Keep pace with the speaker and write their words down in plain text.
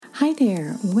Hi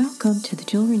there, welcome to the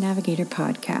Jewelry Navigator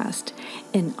podcast,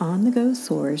 an on-the-go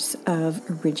source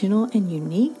of original and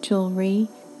unique jewelry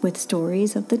with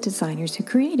stories of the designers who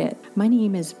create it. My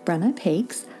name is Brenna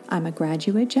Pakes. I'm a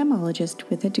graduate gemologist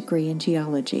with a degree in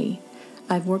geology.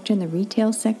 I've worked in the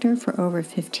retail sector for over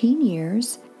 15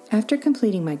 years. After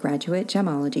completing my graduate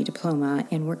gemology diploma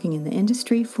and working in the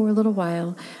industry for a little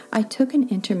while, I took an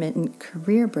intermittent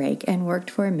career break and worked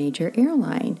for a major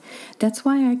airline. That's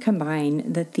why I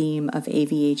combine the theme of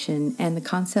aviation and the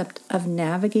concept of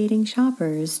navigating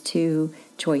shoppers to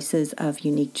choices of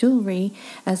unique jewelry,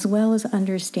 as well as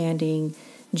understanding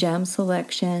gem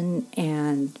selection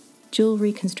and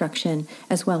jewelry construction,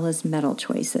 as well as metal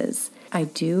choices. I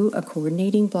do a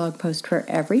coordinating blog post for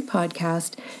every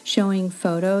podcast showing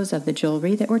photos of the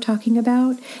jewelry that we're talking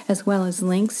about, as well as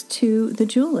links to the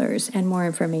jewelers and more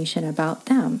information about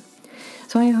them.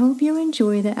 So I hope you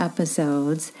enjoy the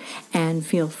episodes and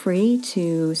feel free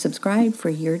to subscribe for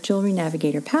your Jewelry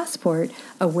Navigator Passport,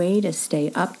 a way to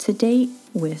stay up to date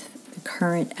with the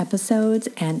current episodes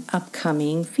and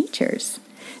upcoming features.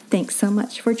 Thanks so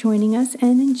much for joining us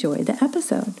and enjoy the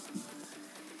episode.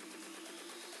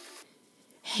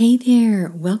 Hey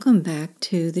there, welcome back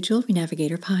to the Jewelry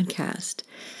Navigator podcast.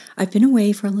 I've been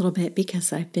away for a little bit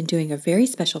because I've been doing a very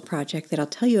special project that I'll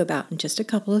tell you about in just a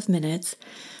couple of minutes.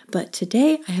 But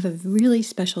today I have a really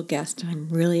special guest and I'm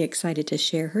really excited to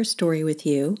share her story with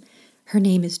you. Her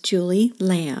name is Julie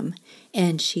Lamb,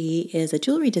 and she is a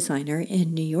jewelry designer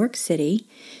in New York City.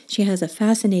 She has a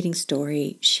fascinating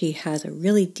story. She has a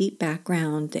really deep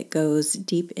background that goes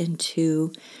deep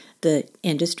into the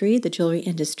industry, the jewelry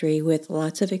industry, with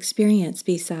lots of experience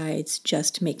besides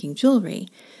just making jewelry.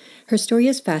 Her story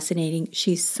is fascinating.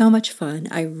 She's so much fun.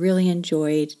 I really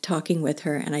enjoyed talking with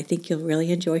her, and I think you'll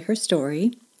really enjoy her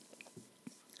story.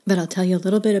 But I'll tell you a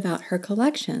little bit about her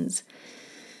collections.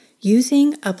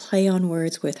 Using a play on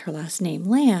words with her last name,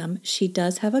 Lamb, she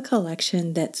does have a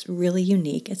collection that's really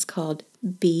unique. It's called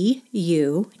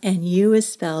BU, and U is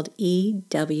spelled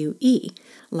E-W-E,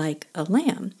 like a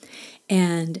lamb.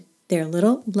 And they're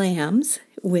little lambs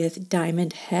with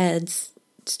diamond heads,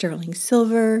 sterling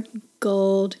silver,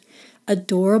 gold,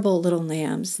 adorable little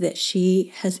lambs that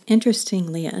she has,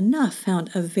 interestingly enough,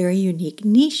 found a very unique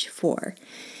niche for.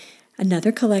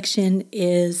 Another collection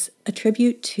is a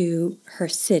tribute to her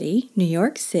city, New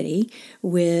York City,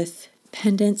 with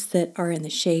pendants that are in the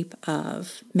shape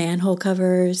of manhole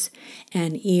covers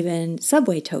and even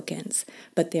subway tokens.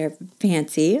 But they're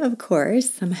fancy, of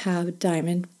course. Some have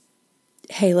diamond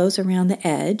halos around the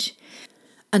edge.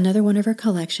 Another one of her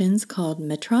collections, called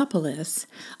Metropolis,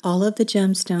 all of the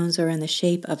gemstones are in the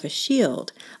shape of a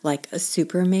shield, like a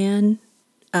Superman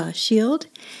shield.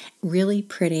 Really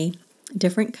pretty.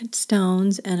 Different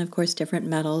stones and, of course, different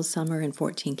metals. Some are in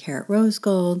 14 karat rose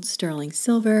gold, sterling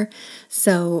silver.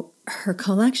 So her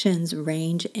collections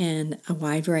range in a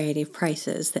wide variety of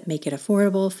prices that make it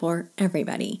affordable for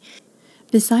everybody.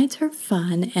 Besides her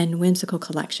fun and whimsical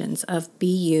collections of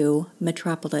BU,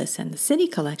 Metropolis, and the City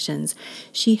collections,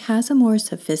 she has a more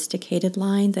sophisticated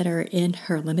line that are in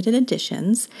her limited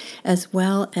editions, as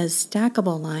well as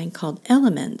stackable line called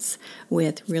Elements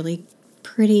with really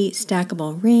pretty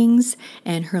stackable rings,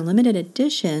 and her limited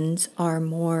editions are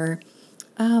more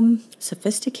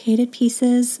sophisticated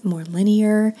pieces, more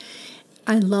linear.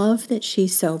 I love that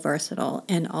she's so versatile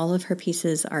and all of her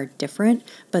pieces are different,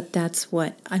 but that's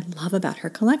what I love about her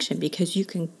collection, because you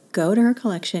can go to her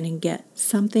collection and get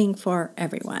something for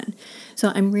everyone.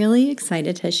 So I'm really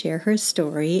excited to share her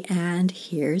story, and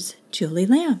here's Julie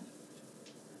Lamb.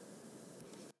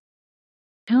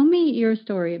 Tell me your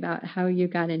story about how you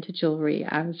got into jewelry.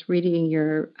 I was reading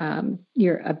your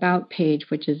About page,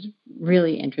 which is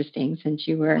really interesting since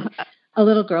you were a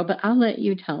little girl, but I'll let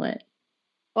you tell it.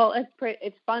 Well,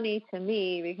 it's funny to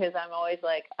me because I'm always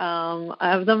like, I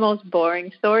have the most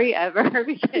boring story ever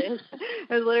because it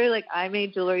was literally like I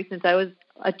made jewelry since I was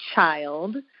a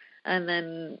child, and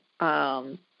then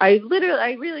I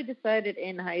really decided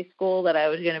in high school that I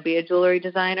was going to be a jewelry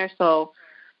designer. So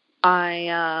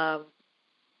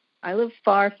I live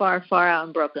far, far, far out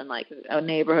in Brooklyn, like a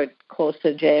neighborhood close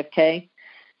to JFK.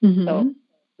 Mm-hmm. So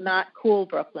not cool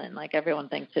Brooklyn like everyone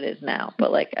thinks it is now,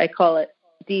 but like I call it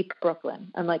deep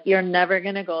Brooklyn. I'm like, you're never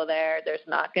going to go there. There's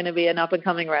not going to be an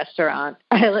up-and-coming restaurant.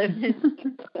 I live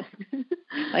in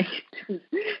like,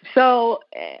 so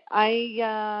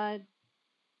I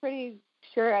pretty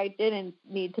sure I didn't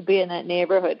need to be in that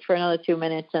neighborhood for another 2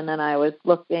 minutes, and then I was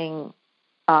looking.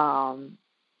 I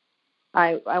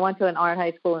went to an art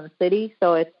high school in the city,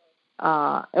 so it's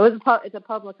a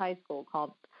public high school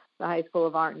called the High School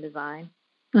of Art and Design.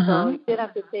 So you did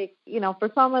have to take, for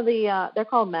some of the, they're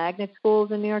called magnet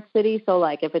schools in New York City. So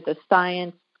like if it's a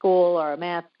science school or a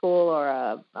math school or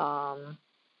a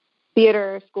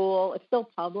theater school, it's still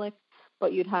public,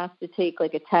 but you'd have to take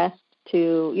like a test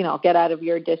to, get out of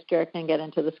your district and get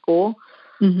into the school.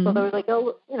 So there was like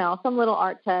some little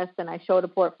art test, and I showed a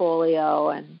portfolio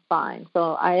and fine.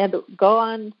 So I had to go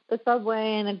on the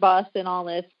subway and a bus and all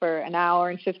this for an hour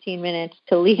and 15 minutes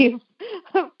to leave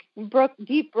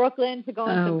deep Brooklyn to go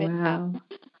into Midtown. Wow.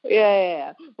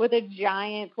 Yeah, with a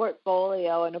giant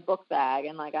portfolio and a book bag,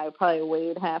 and like I probably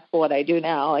weighed half what I do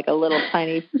now, like a little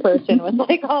tiny person with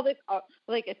like all this,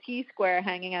 like a T-square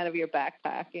hanging out of your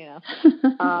backpack,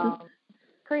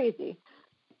 crazy.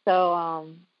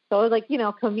 So it was like,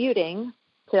 commuting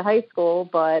to high school,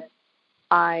 but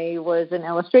I was an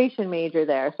illustration major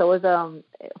there. So it was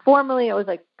formerly it was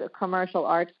like a commercial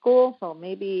art school. So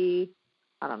maybe,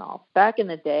 I don't know, back in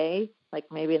the day, like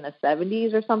maybe in the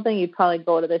 70s or something, you'd probably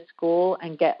go to this school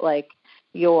and get like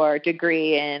your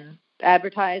degree in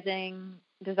advertising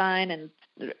design and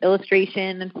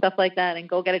illustration and stuff like that and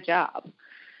go get a job.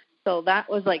 So that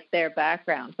was like their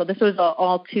background. So this was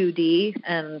all 2D.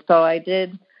 And so I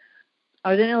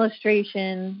was in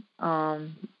illustration.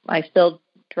 I still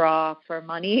draw for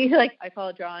money. Like I call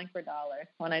it drawing for dollars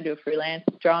when I do freelance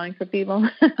drawing for people.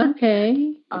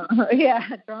 Okay. Yeah,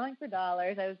 drawing for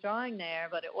dollars. I was drawing there,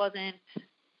 but I wasn't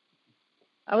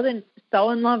so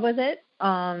in love with it.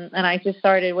 And I just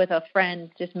started with a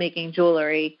friend just making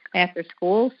jewelry after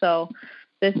school. So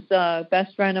this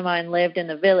best friend of mine lived in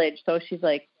the Village. So she's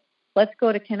like, let's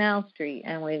go to Canal Street.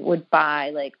 And we would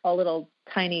buy like all little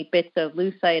tiny bits of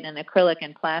lucite and acrylic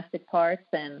and plastic parts,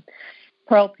 and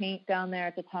Pearl Paint down there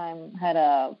at the time had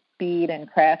a bead and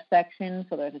craft section,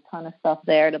 so there's a ton of stuff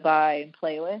there to buy and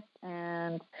play with.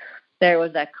 And there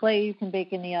was that clay you can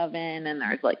bake in the oven, and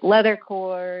there's like leather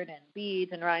cord and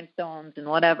beads and rhinestones and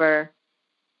whatever.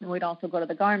 And we'd also go to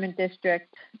the garment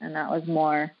district, and that was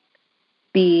more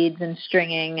beads and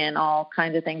stringing and all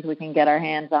kinds of things we can get our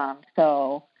hands on.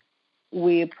 So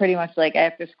we pretty much like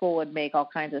after school would make all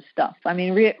kinds of stuff. I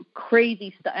mean,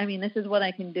 crazy stuff. I mean, this is what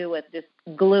I can do with just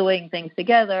gluing things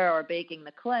together or baking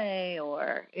the clay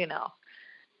or,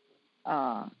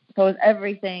 so it was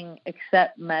everything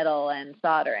except metal and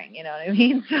soldering, you know what I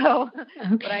mean? So,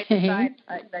 okay. But I decided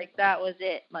like that was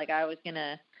it. Like I was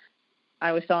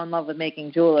so in love with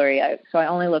making jewelry. So I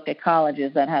only looked at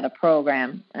colleges that had a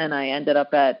program, and I ended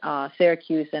up at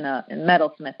Syracuse in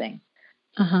metalsmithing.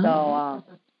 So,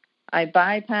 I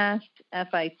bypassed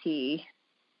FIT.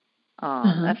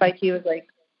 FIT was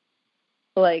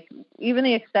like even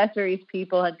the accessories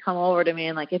people had come over to me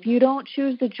and like, if you don't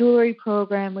choose the jewelry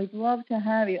program, we'd love to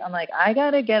have you. I'm like, I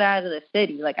got to get out of the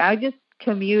city. Like I just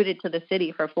commuted to the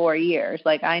city for 4 years.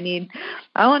 Like I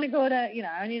want to go to,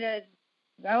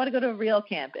 I want to go to a real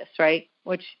campus, right?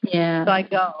 So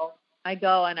I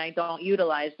go and I don't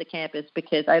utilize the campus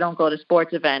because I don't go to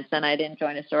sports events and I didn't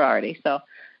join a sorority. So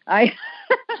I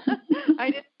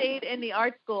just stayed in the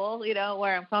art school,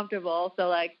 where I'm comfortable. So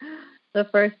like the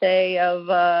first day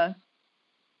of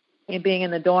being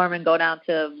in the dorm and go down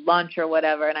to lunch or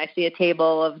whatever, and I see a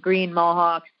table of green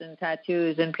mohawks and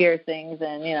tattoos and piercings,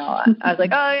 and I was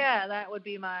like, oh yeah, that would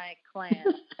be my clan.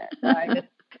 So it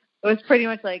was pretty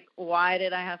much like, why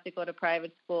did I have to go to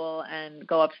private school and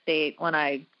go upstate when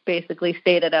I basically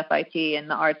stayed at FIT in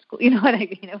the art school? You know what I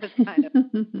mean? It was kind of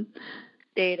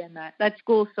stayed in that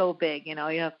school's so big, you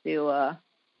have to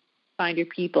find your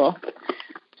people.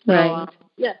 So, right.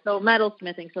 So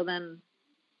metalsmithing. So then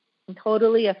I'm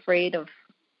totally afraid of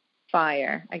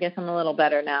fire. I guess I'm a little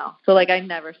better now. So like I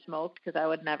never smoked because I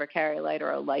would never carry a lighter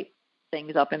or light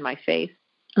things up in my face.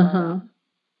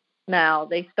 Now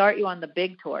they start you on the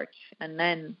big torch, and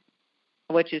then,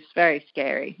 which is very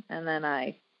scary. And then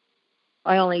I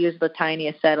only use the tiny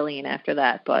acetylene after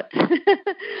that, but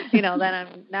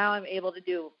then I'm able to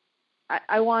do.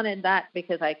 I wanted that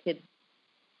because I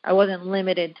wasn't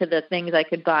limited to the things I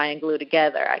could buy and glue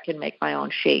together. I could make my own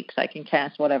shapes. I can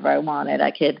cast whatever I wanted. I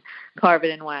could carve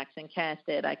it in wax and cast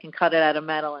it. I can cut it out of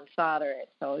metal and solder it.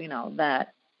 So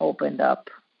that opened up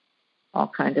all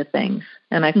kinds of things.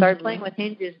 And I started playing with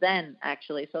hinges then,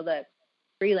 actually. So that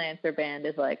freelancer band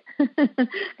is like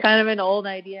kind of an old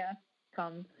idea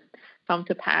come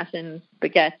to pass in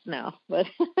baguettes now, but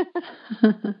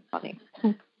funny.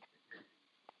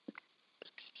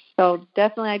 So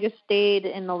definitely I just stayed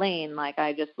in the lane. Like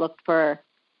I just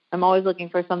I'm always looking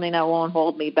for something that won't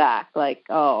hold me back. Like,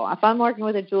 if I'm working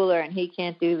with a jeweler and he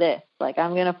can't do this, like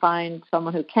I'm going to find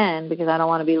someone who can, because I don't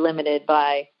want to be limited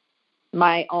by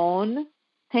my own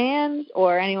hands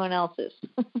or anyone else's.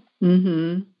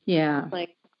 Yeah.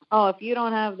 Like oh, if you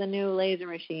don't have the new laser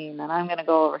machine, then I'm going to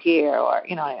go over here. Or,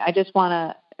 I just want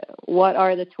to, what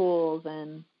are the tools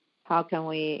and how can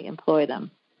we employ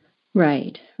them?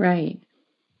 Right, right.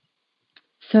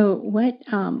 So what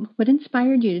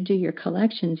inspired you to do your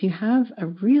collections? You have a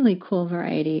really cool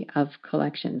variety of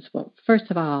collections. Well, first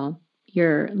of all,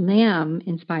 your lamb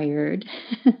inspired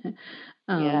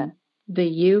Yeah. the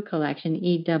U collection,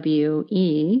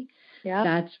 EWE. Yep.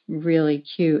 That's really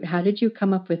cute. How did you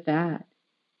come up with that?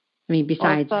 I mean,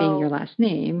 besides being your last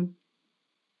name.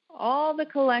 All the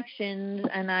collections,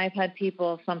 and I've had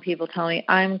some people tell me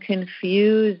I'm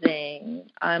confusing.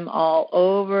 I'm all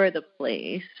over the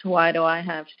place. Why do I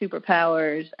have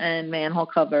superpowers and manhole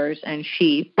covers and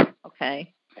sheep?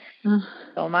 Okay.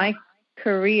 So my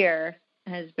career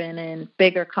has been in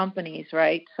bigger companies,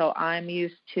 right? So I'm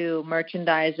used to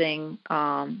merchandising.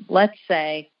 Let's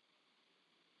say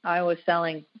I was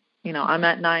selling, I'm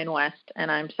at 9 West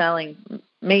and I'm selling,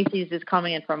 Macy's is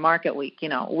coming in for Market Week.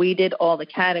 We did all the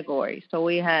categories. So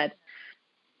we had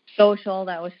social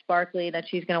that was sparkly that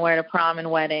she's going to wear to prom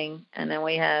and wedding. And then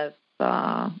we have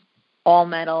all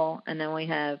metal. And then we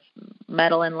have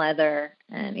metal and leather.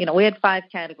 And, we had 5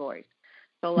 categories.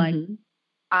 So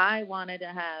I wanted to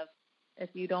have, if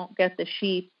you don't get the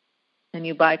sheep and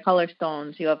you buy color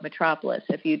stones, you have Metropolis.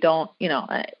 If you don't,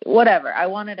 whatever. I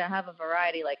wanted to have a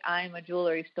variety. Like, I'm a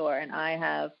jewelry store and I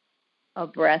have a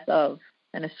breadth of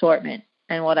an assortment.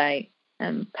 And what I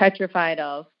am petrified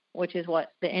of, which is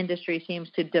what the industry seems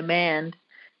to demand,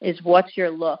 is what's your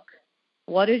look?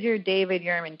 What is your David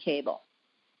Yurman cable?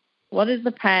 What is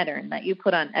the pattern that you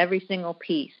put on every single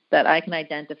piece that I can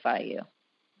identify you?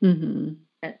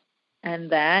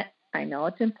 And that, I know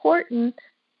it's important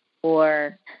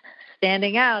for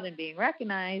standing out and being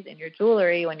recognized in your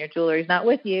jewelry when your jewelry is not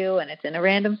with you and it's in a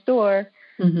random store.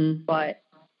 But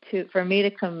for me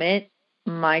to commit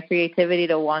my creativity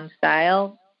to one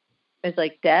style is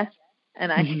like death,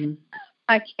 and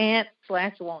I can't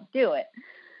 / won't do it.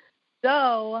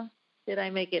 So did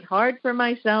I make it hard for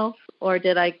myself, or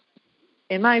did I,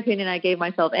 in my opinion, I gave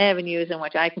myself avenues in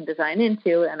which I can design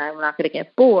into, and I'm not going to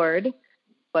get bored.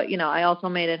 But, I also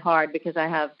made it hard because I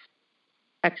have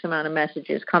X amount of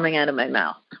messages coming out of my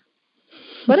mouth.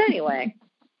 But anyway.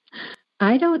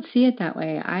 I don't see it that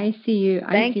way. I see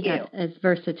that as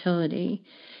versatility.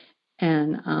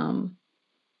 And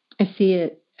I see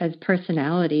it as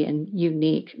personality and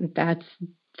unique. That's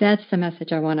the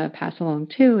message I want to pass along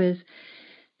too, is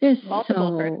there's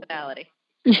multiple personality.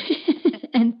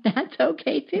 And that's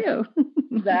okay too.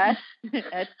 That's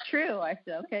true.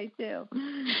 It's okay too.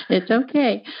 It's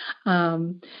okay.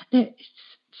 There's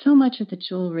so much of the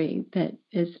jewelry that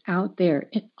is out there,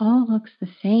 it all looks the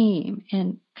same,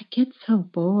 and I get so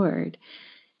bored.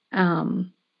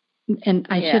 And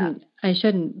I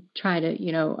shouldn't try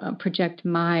to project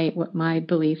what my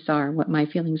beliefs are, what my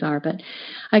feelings are, but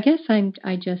I guess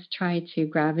I just try to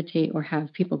gravitate or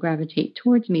have people gravitate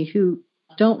towards me who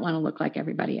don't want to look like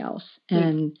everybody else.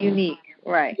 And unique,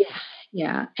 right?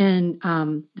 Yeah. And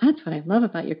that's what I love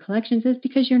about your collections, is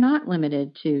because you're not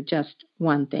limited to just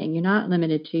one thing. You're not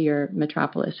limited to your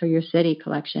Metropolis or your city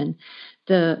collection.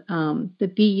 The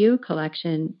BU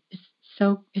collection is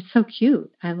it's so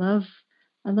cute. I love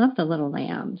the little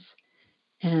lambs,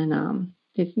 and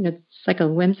it's like a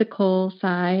whimsical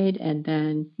side, and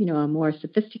then a more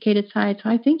sophisticated side. So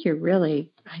I think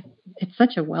it's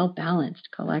such a well balanced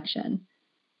collection.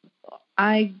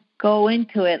 I go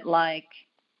into it like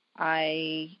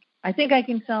I think I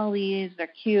can sell these. They're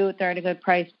cute. They're at a good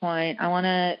price point. I want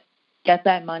to get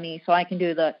that money so I can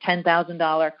do the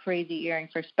 $10,000 crazy earring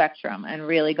for Spectrum and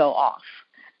really go off.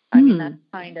 I mean, that's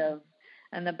kind of,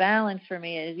 and the balance for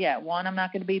me is, one, I'm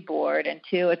not going to be bored. And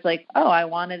two, it's like, I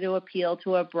wanted to appeal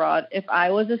to a broad, if I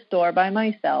was a store by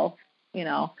myself,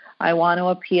 I want to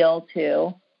appeal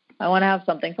to, I want to have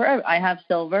something for I have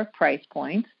silver price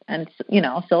points and,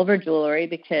 silver jewelry,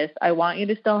 because I want you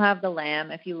to still have the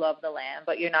lamb if you love the lamb,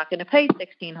 but you're not going to pay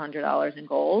 $1,600 in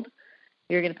gold.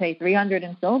 You're going to pay $300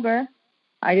 in silver.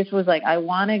 I just was like, I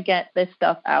want to get this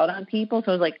stuff out on people.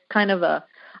 So it was like kind of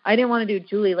I didn't want to do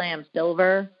Julie Lamb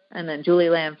silver and then Julie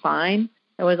Lamb fine.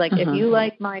 It was like, if you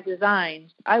like my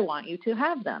designs, I want you to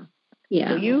have them. Yeah.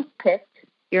 So you picked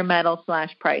your metal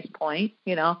 / price point.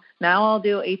 Now I'll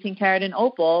do 18 karat and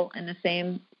opal in the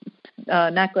same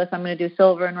necklace. I'm going to do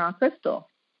silver and raw crystal.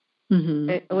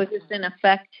 It was just an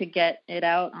effect to get it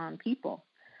out on people.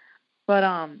 But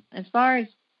as far as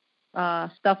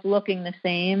stuff looking the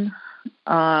same,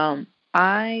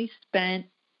 I spent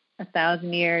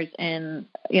 1,000 years in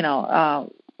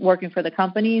working for the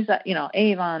companies,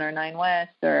 Avon or Nine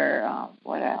West or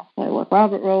what else? I work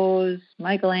Robert Rose,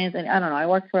 Michael Anthony. I don't know. I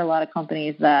worked for a lot of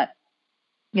companies that,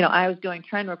 I was doing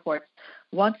trend reports.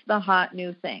 What's the hot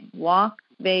new thing? Walk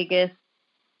Vegas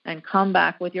and come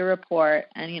back with your report.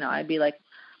 And, I'd be like,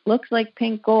 looks like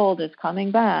pink gold is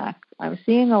coming back. I'm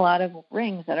seeing a lot of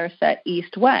rings that are set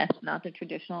east-west, not the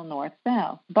traditional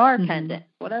north-south. Bar pendant,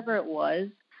 whatever it was.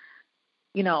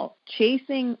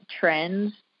 Chasing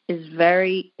trends is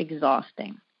very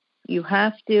exhausting. You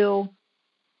have to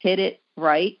hit it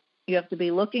right. You have to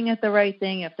be looking at the right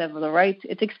thing. You have to have the right,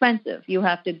 it's expensive. You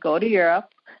have to go to Europe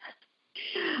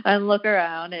and look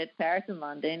around at Paris and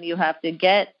London. You have to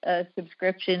get a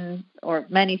subscription or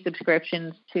many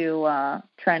subscriptions to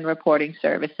trend reporting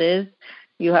services.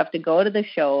 You have to go to the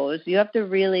shows. You have to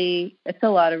really, it's a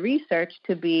lot of research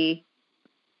to be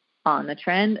on the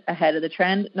trend, ahead of the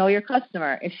trend. Know your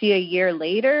customer. Is she a year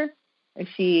later? Is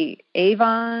she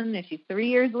Avon? Is she 3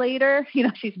 years later?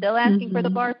 She's still asking for the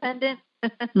bar pendant.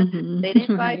 They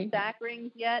didn't buy stack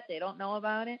rings yet. They don't know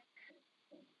about it.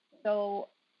 So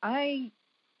I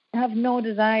have no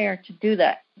desire to do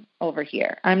that over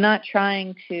here. I'm not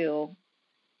trying to,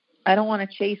 I don't want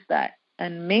to chase that.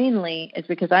 And mainly it's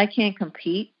because I can't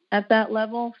compete at that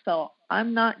level. So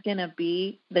I'm not going to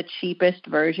be the cheapest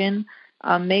version.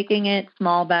 I'm making it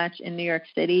small batch in New York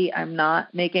City. I'm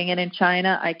not making it in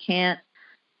China. I can't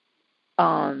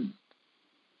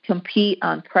compete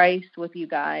on price with you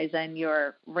guys and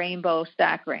your rainbow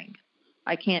stack ring.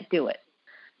 I can't do it.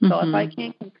 So if I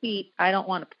can't compete, I don't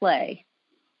want to play.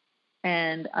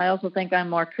 And I also think I'm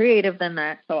more creative than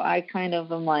that. So I kind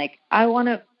of am like, I want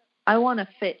to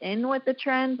fit in with the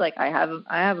trends. Like I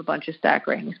have a bunch of stack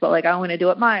rings, but like I want to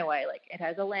do it my way. Like it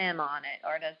has a lamb on it,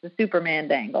 or it has the Superman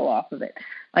dangle off of it.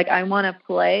 Like I want to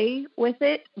play with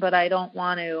it, but I don't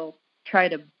want to try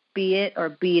to be it or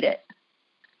beat it.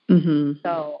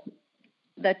 So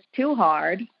that's too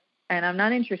hard, and I'm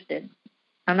not interested.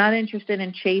 I'm not interested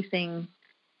in chasing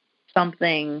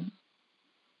something.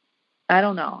 I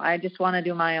don't know. I just want to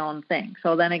do my own thing.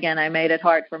 So then again, I made it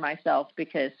hard for myself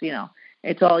because,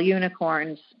 it's all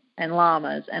unicorns and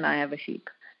llamas, and I have a sheep.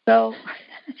 So,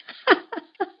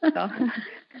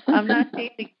 I'm not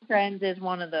chasing trends as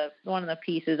one of the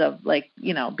pieces of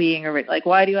being like,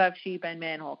 why do you have sheep and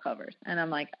manhole covers? And I'm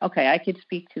like, okay, I could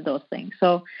speak to those things.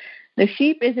 So the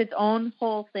sheep is its own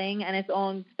whole thing and its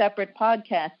own separate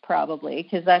podcast probably,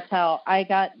 because that's how I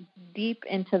got deep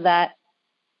into that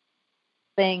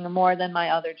thing more than my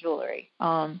other jewelry.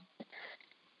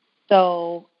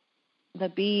 So the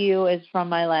BU is from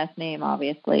my last name,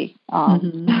 obviously,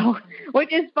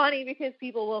 which is funny because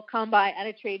people will come by at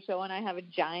a trade show and I have a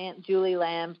giant Julie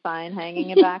Lamb sign hanging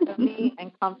in back of me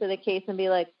and come to the case and be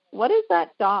like, what is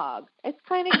that dog? It's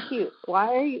kind of cute.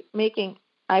 Why are you making,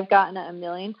 I've gotten it a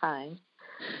million times.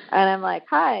 And I'm like,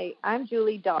 hi, I'm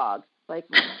Julie Dog. Like,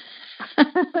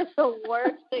 that's the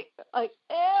worst thing. Like,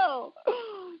 ew,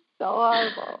 so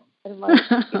horrible. And like,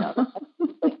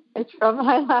 it's from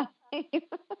my last name.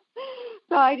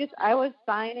 So I was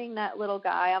signing that little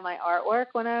guy on my artwork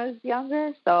when I was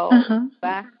younger. So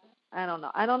back, I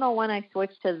don't know when I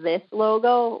switched to this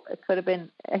logo. It could have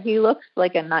been, he looks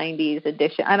like a 90s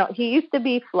edition. He used to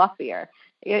be fluffier.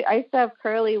 I used to have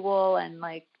curly wool and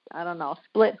like, I don't know,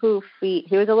 split hoof feet.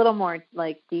 He was a little more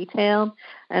like detailed.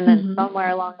 And then somewhere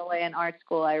along the way in art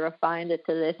school, I refined it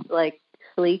to this like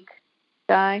sleek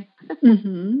guy.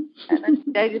 And then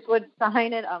I just would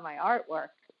sign it on my artwork.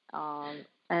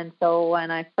 And so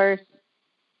when I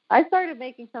started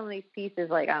making some of these pieces,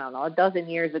 like, I don't know, a dozen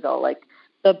years ago, like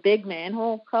the big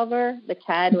manhole cover, the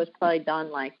CAD was probably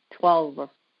done like 12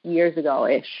 years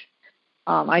ago-ish.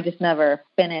 I just never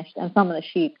finished. And some of the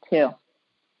sheep too.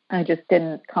 I just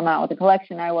didn't come out with a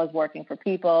collection. I was working for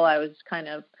people. I was kind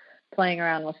of playing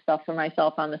around with stuff for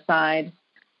myself on the side.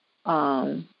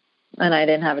 And I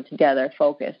didn't have it together,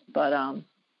 focused. But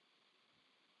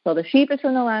so the sheep is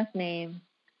from the last name.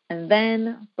 And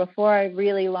then before I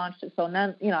really launched it, so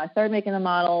then, I started making the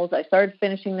models. I started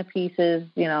finishing the pieces,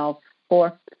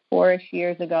 four-ish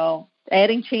years ago,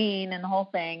 adding chain and the whole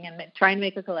thing and trying to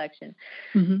make a collection.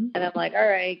 And I'm like, all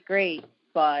right, great.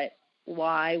 But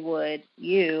why would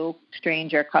you,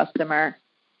 stranger customer,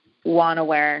 want to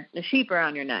wear the sheep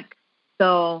around your neck?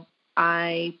 So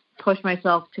I pushed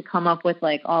myself to come up with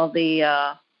like all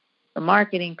the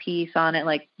marketing piece on it,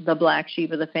 like the black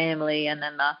sheep of the family, and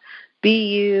then the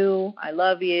BU, I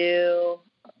love you,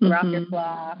 rock your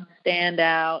flock, stand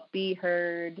out, be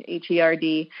heard,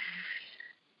 HERD.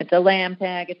 It's a lamb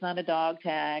tag. It's not a dog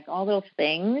tag. All those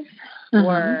things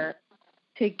were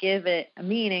to give it a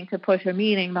meaning, to push a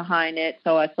meaning behind it.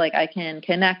 So it's like I can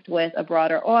connect with a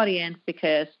broader audience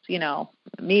because,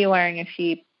 me wearing a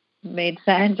sheep made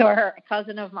sense, or a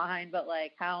cousin of mine, but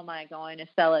like, how am I going to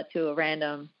sell it to a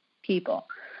random people?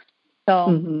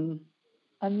 So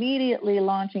immediately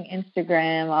launching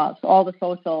Instagram, so all the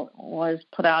social was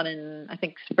put out in, I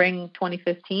think, spring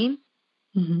 2015.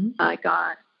 I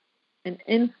got an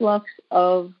influx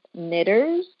of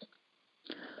knitters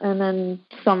and then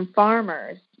some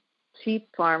farmers, sheep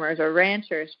farmers or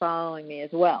ranchers following me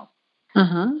as well.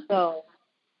 So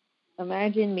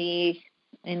imagine me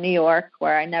in New York,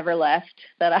 where I never left,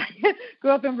 that I grew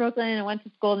up in Brooklyn and went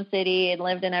to school in the city and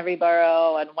lived in every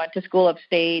borough and went to school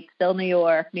upstate, still New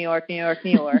York. And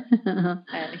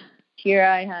here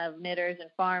I have knitters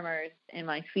and farmers in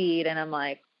my feed, and I'm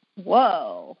like,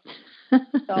 whoa.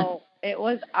 So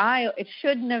it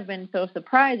shouldn't have been so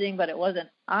surprising, but it was an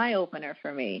eye-opener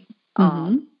for me.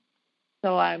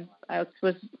 So I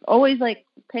was always like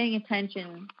paying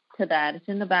attention to that. It's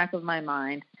in the back of my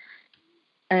mind.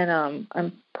 And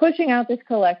I'm pushing out this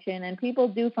collection, and people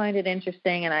do find it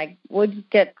interesting, and I would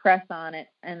get press on it.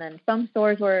 And then some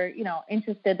stores were,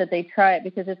 interested that they try it,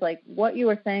 because it's like what you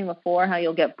were saying before, how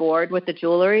you'll get bored with the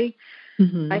jewelry.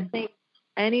 I think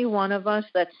any one of us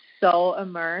that's so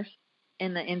immersed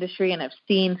in the industry and have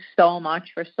seen so much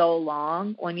for so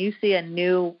long, when you see a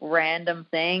new random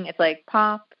thing, it's like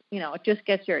pop, it just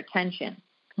gets your attention.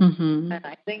 And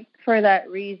I think for that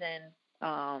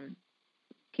reason,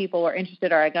 people were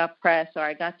interested, or I got press, or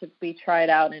I got to be tried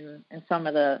out in some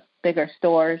of the bigger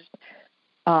stores,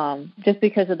 just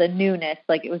because of the newness.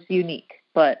 Like, it was unique.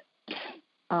 But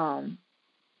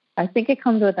I think it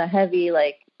comes with a heavy,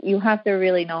 like, you have to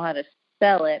really know how to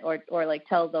sell it, or like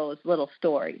tell those little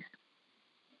stories.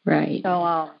 Right.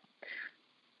 So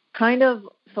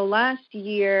so last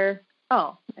year,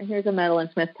 here's a Metal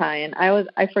 & Smith tie-in.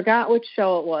 I forgot which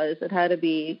show it was. It had to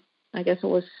be, I guess it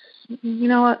was, you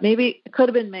know what, maybe it could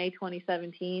have been May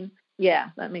 2017. Yeah,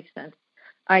 that makes sense.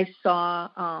 I saw,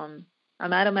 I'm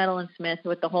at a Metal & Smith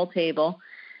with the whole table,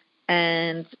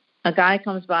 and a guy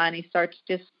comes by and he starts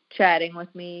just chatting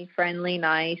with me, friendly,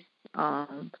 nice,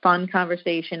 fun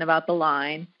conversation about the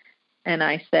line. And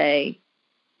I say,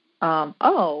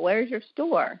 where's your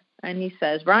store? And he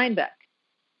says, Rhinebeck.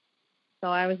 So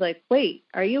I was like, wait,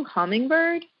 are you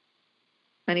Hummingbird?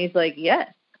 And he's like,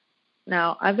 yes.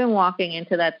 Now, I've been walking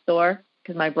into that store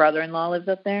because my brother-in-law lives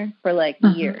up there for like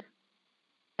years.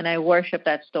 And I worship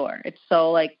that store. It's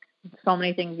so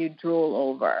many things you drool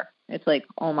over. It's like,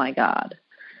 oh my God.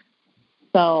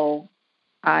 So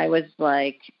I was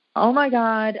like, oh my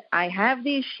God, I have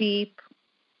these sheep.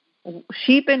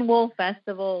 Sheep and Wool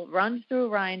Festival runs through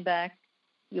Rhinebeck.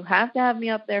 You have to have me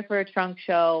up there for a trunk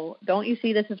show. Don't you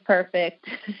see this is perfect?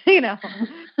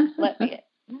 Let me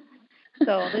in.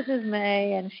 So this is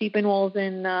May, and Sheep and Wool's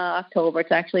in October.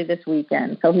 It's actually this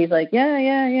weekend. So he's like,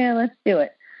 yeah, let's do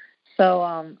it. So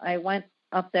I went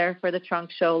up there for the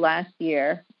trunk show last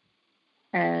year,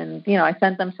 and, I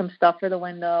sent them some stuff for the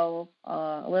window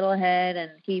a little ahead,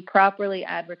 and he properly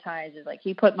advertises. Like,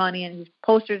 he put money in his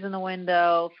posters in the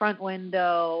window, front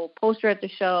window, poster at the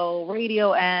show,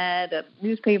 radio ad, a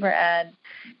newspaper ad.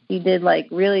 He did,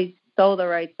 really so the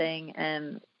right thing,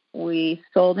 and we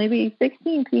sold maybe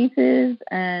 16 pieces,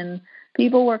 and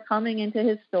people were coming into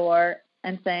his store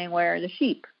and saying, where are the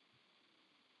sheep?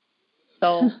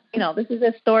 So, this is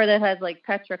a store that has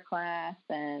Petra Class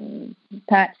and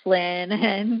Pat Flynn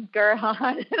and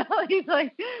Gerhard and all these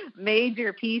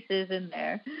major pieces in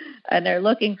there. And they're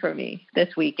looking for me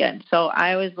this weekend. So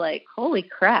I was like, holy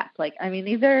crap.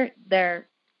 Their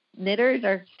knitters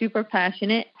are super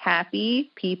passionate,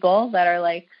 happy people that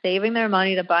are saving their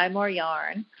money to buy more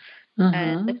yarn.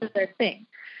 And this is their thing.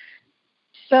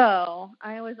 So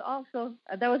I was also,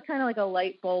 that was kind of like a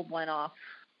light bulb went off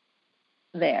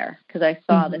there, because I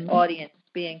saw this audience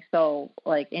being so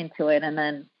into it. And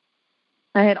then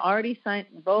I had already signed.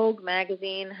 Vogue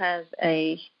magazine has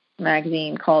a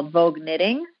magazine called Vogue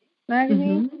Knitting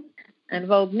magazine, and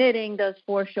Vogue Knitting does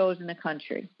 4 shows in the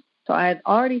country. So I had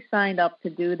already signed up to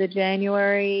do the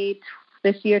January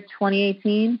this year,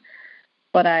 2018,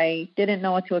 but I didn't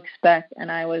know what to expect,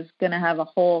 and I was going to have a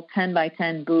whole 10 by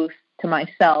 10 booth to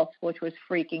myself, which was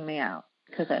freaking me out,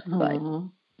 because that's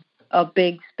a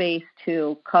big space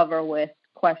to cover with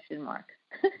question marks.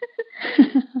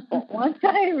 But once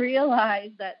I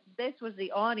realized that this was the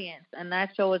audience, and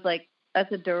that show was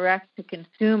that's a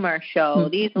direct-to-consumer show.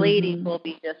 These ladies will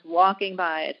be just walking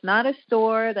by. It's not a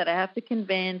store that I have to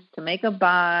convince to make a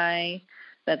buy,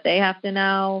 that they have to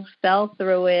now sell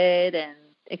through it and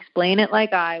explain it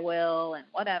like I will and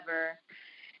whatever.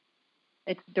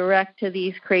 it's direct to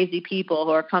these crazy people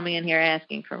who are coming in here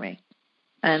asking for me.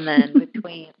 And then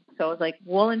so it was like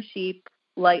Woolen Sheep,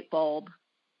 Light Bulb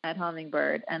at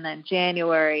Hummingbird. And then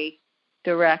January,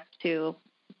 direct to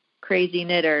Crazy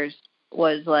Knitters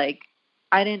was like,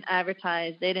 I didn't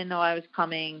advertise. They didn't know I was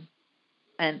coming.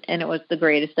 And it was the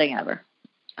greatest thing ever.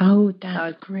 Oh,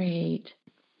 that's great.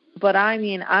 But I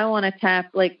mean, I want to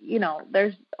tap, like,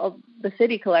 there's the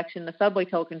city collection, the subway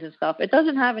tokens and stuff. It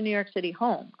doesn't have a New York City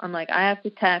home. I'm like, I have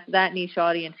to tap that niche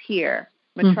audience here,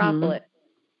 Metropolis.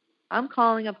 I'm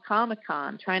calling up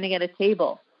Comic-Con, trying to get a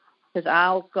table, because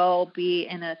I'll go be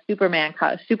in a Superwoman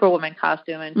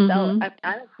costume and sell it.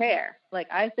 I don't care. Like,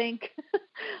 I think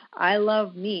I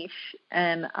love niche,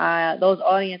 and those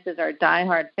audiences are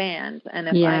diehard fans. And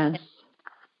if I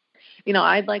can,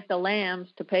 I'd like the Lambs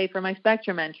to pay for my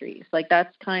Spectrum entries. Like,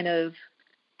 that's kind of,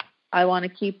 I want to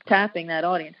keep tapping that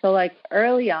audience. So, like,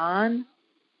 early on,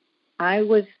 I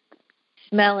was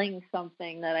smelling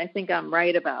something that I think I'm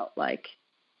right about. Like,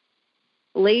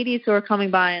 ladies who are coming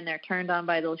by and they're turned on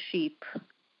by those sheep,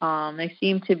 they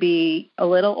seem to be a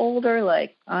little older,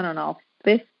 like, I don't know,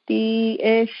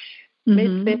 50-ish,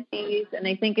 mid-50s, and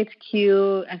they think it's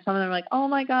cute. And some of them are like, oh,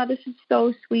 my God, this is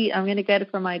so sweet. I'm going to get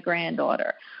it for my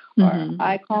granddaughter. Or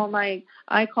I call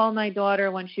my daughter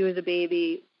when she was a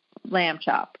baby lamb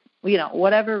chop.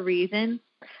 Whatever reason,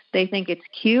 they think it's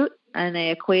cute, and they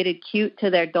equated cute to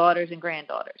their daughters and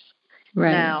granddaughters.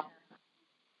 Right. Now,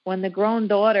 when the grown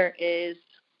daughter is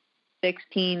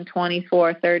 16,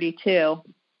 24, 32,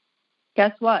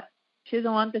 guess what? She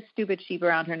doesn't want this stupid sheep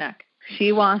around her neck.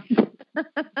 She wants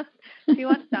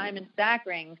diamond stack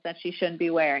rings that she shouldn't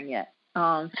be wearing yet.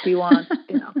 She wants,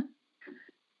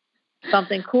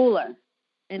 something cooler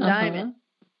in diamond,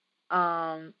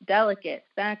 delicate,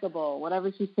 stackable,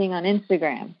 whatever she's seeing on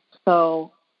Instagram.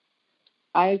 So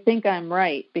I think I'm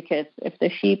right, because if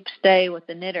the sheep stay with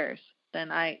the knitters,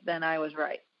 then I was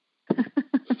right.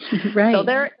 Right. So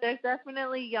there's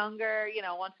definitely younger,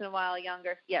 once in a while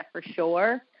younger, yeah, for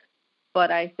sure.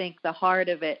 But I think the heart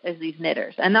of it is these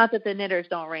knitters, and not that the knitters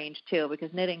don't range too,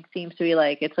 because knitting seems to be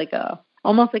like, it's like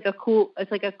almost like a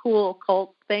cool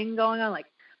cult thing going on. Like,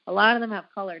 a lot of them have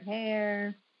colored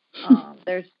hair.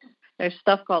 There's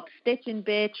stuff called Stitch and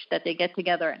Bitch that they get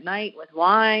together at night with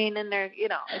wine, and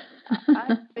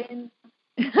I've been.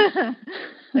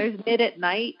 There's Knit at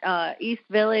Night, East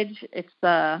Village.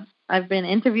 I've been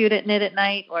interviewed at Knit at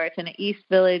Night, where it's in an East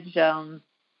Village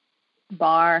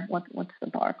bar. What's the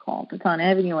bar called? It's on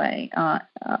Avenue A.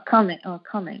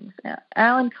 Cummings. Yeah.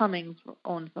 Alan Cummings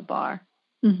owns the bar.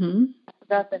 I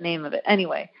forgot the name of it.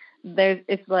 Anyway,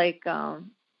 it's like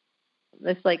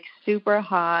this like super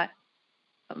hot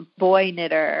boy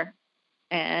knitter,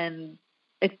 and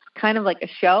it's kind of like a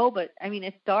show, but I mean,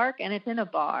 it's dark and it's in a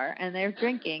bar and they're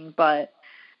drinking, but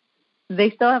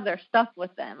they still have their stuff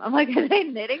with them. I'm like, are they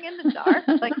knitting in the dark?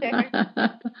 Like,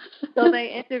 so they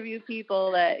interview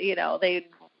people that,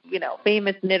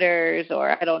 famous knitters,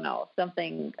 or I don't know,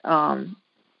 something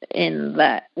in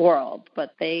that world,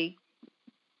 but I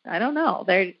don't know.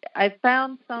 I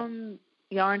found some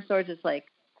yarn stores, it's like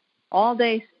all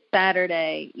day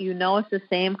Saturday, it's the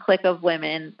same clique of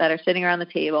women that are sitting around the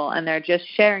table, and they're just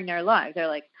sharing their lives. They're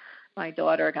like, my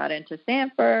daughter got into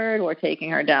Stanford, we're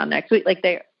taking her down next week. Like,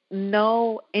 they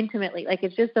know intimately, like,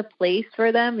 it's just a place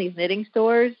for them. These knitting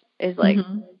stores is like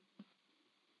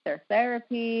their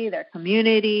therapy, their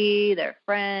community, their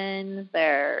friends,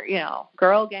 their,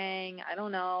 girl gang. I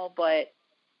don't know, but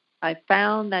I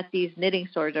found that these knitting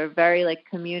stores are very like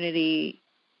community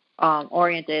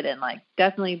oriented, and like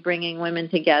definitely bringing women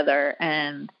together.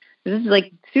 And this is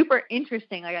like super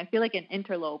interesting. Like, I feel like an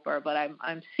interloper, but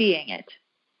I'm seeing it.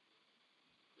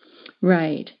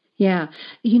 Right. Yeah.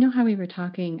 You know how we were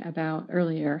talking about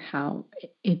earlier, how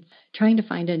it's trying to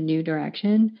find a new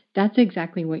direction? That's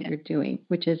exactly what you're doing,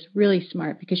 which is really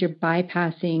smart, because you're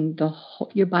bypassing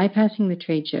the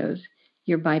trade shows.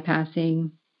 You're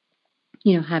bypassing,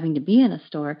 having to be in a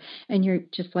store, and you're,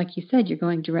 just like you said, you're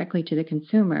going directly to the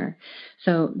consumer.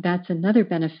 So that's another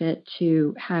benefit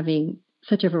to having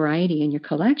such a variety in your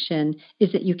collection,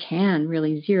 is that you can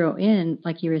really zero in,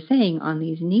 like you were saying, on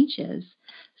these niches.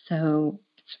 So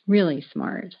it's really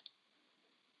smart.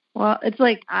 Well, it's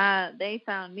like they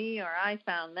found me or I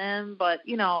found them, but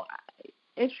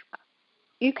if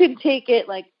you could take it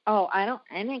like, oh, I'm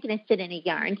not going to sit in a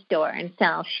yarn store and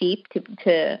sell sheep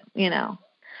to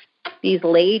these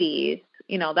ladies.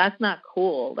 That's not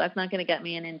cool. That's not going to get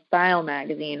me in Style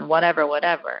magazine,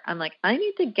 whatever. I'm like, I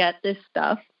need to get this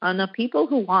stuff on the people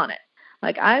who want it.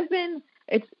 Like,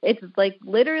 it's like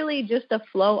literally just a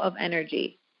flow of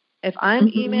energy. If I'm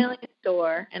Mm-hmm. emailing a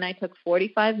store and I took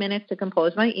 45 minutes to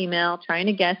compose my email, trying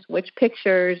to guess which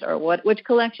pictures or which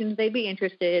collections they'd be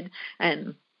interested,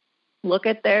 and look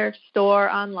at their store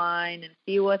online and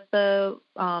see what the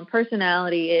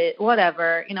personality is,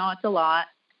 whatever, it's a lot.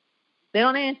 They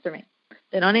don't answer me.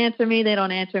 They don't answer me. They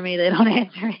don't answer me. They don't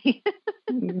answer me.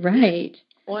 Right.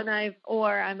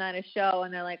 Or I'm at a show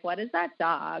and they're like, what is that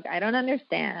dog? I don't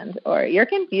understand. Or you're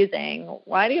confusing.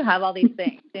 Why do you have all these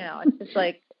things? It's just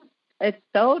like, it's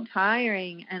so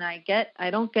tiring, and I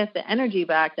don't get the energy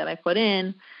back that I put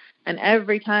in. And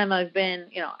every time I've been,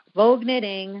 Vogue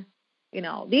Knitting,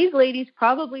 these ladies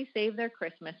probably save their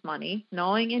Christmas money,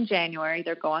 knowing in January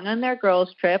they're going on their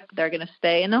girls' trip. They're going to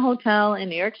stay in a hotel in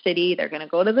New York City. They're going to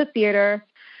go to the theater,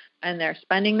 and they're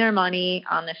spending their money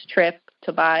on this trip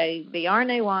to buy the yarn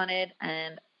they wanted.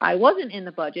 And I wasn't in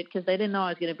the budget because they didn't know I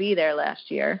was going to be there last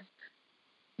year.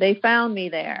 They found me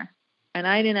there, and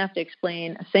I didn't have to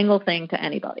explain a single thing to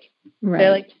anybody. Right.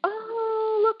 They're like,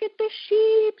 oh, look at the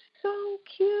sheep. So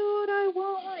cute. I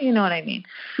want, you know what I mean?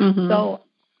 Mm-hmm. So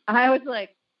I was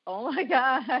like, oh my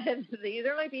God, these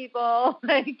are my people.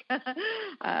 Like,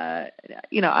 I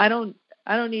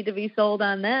don't need to be sold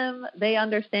on them. They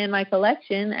understand my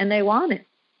collection and they want it.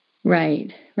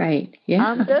 Right. Yeah.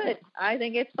 I'm good. I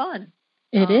think it's fun.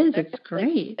 It is. It's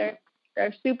great.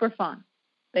 They're super fun.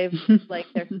 They're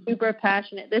super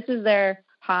passionate. This is their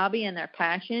hobby and their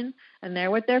passion, and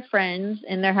they're with their friends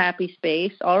in their happy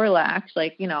space, all relaxed.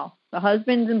 Like, the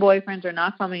husbands and boyfriends are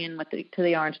not coming in to the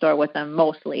yarn store with them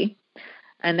mostly,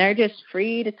 and they're just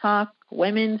free to talk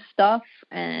women's stuff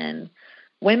and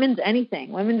women's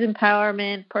anything, women's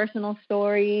empowerment, personal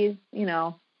stories.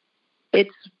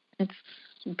 It's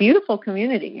beautiful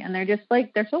community, and they're just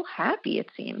like, they're so happy. It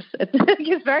seems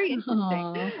it's very interesting.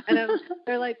 Aww. And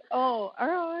they're like, oh,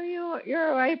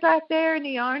 you're right back there in the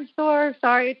yarn store.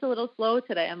 Sorry, it's a little slow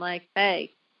today. I'm like,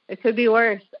 hey, it could be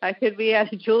worse. I could be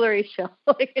at a jewelry show.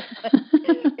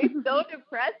 It's so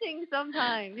depressing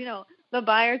sometimes. The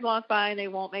buyers walk by and they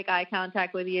won't make eye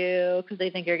contact with you because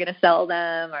they think you're going to sell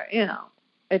them, or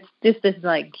it's just this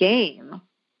like game.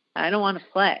 I don't want to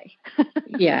play.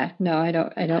 Yeah, no, I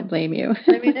don't blame you.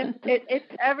 I mean, it's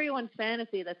everyone's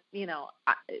fantasy that,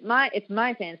 it's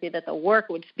my fantasy that the work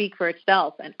would speak for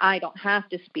itself and I don't have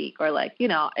to speak, or I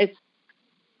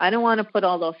don't want to put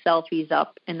all those selfies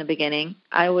up in the beginning.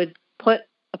 I would put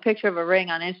a picture of a ring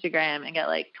on Instagram and get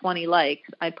like 20 likes.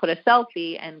 I'd put a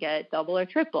selfie and get double or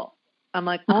triple. I'm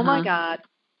like, oh my God,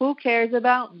 who cares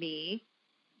about me?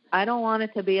 I don't want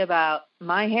it to be about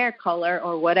my hair color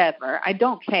or whatever. I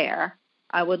don't care.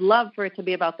 I would love for it to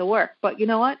be about the work. But you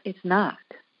know what? It's not,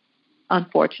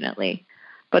 unfortunately.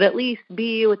 But at least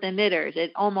be with the knitters.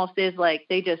 It almost is like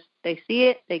they see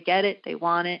it, they get it, they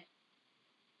want it.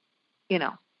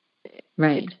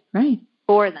 Right.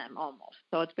 For them almost.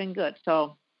 So it's been good.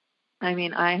 So, I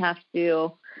mean, I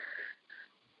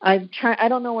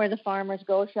don't know where the farmers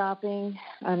go shopping.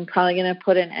 I'm probably going to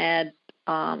put an ad.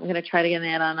 I'm going to try to get an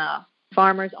ad on a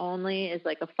Farmers Only, is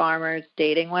like a farmers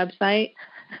dating website.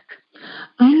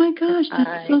 Oh my gosh,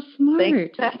 that's so smart.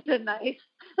 Think that's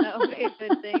that would be a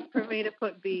good thing for me to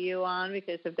put BU on,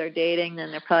 because if they're dating,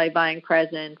 then they're probably buying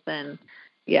presents, and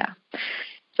yeah.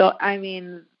 So, I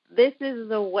mean, this is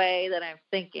the way that I'm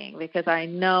thinking, because I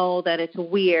know that it's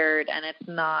weird and it's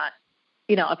not,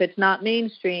 if it's not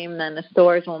mainstream, then the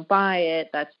stores won't buy it.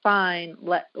 That's fine.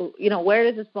 Where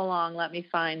does this belong? Let me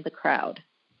find the crowd.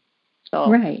 So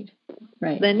right.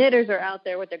 The knitters are out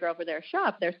there with their girl for their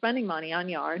shop. They're spending money on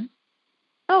yarn.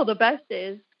 Oh, the best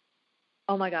is,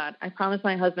 oh my God, I promised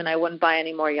my husband I wouldn't buy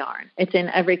any more yarn. It's in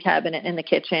every cabinet in the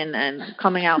kitchen and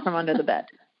coming out from under the bed.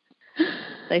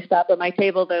 They stop at my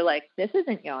table. They're like, this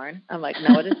isn't yarn. I'm like,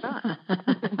 no, it is not.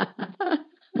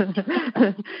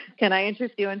 Can I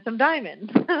interest you in some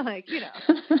diamonds? So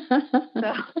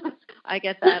I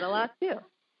get that a lot too.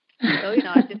 So,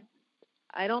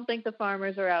 I don't think the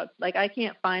farmers are out. Like, I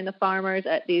can't find the farmers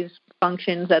at these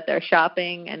functions that they're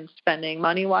shopping and spending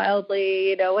money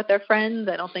wildly, with their friends.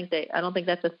 I don't think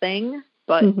that's a thing,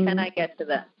 but Can I get to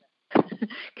them?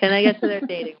 Can I get to their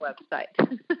dating website?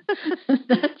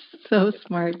 That's so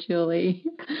smart, Julie.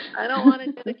 I don't want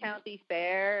to do the county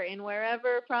fair in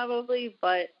wherever, probably,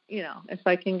 but, if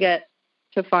I can get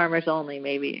to Farmers Only,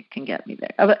 maybe it can get me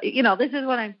there. But, this is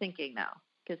what I'm thinking now,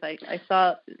 because I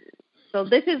saw. So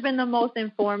this has been the most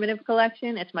informative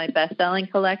collection. It's my best-selling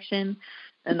collection,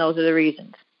 and those are the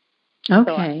reasons.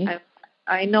 Okay. So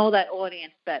I know that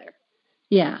audience better.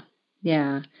 Yeah.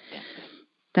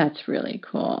 That's really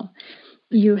cool.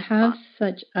 You have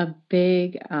such a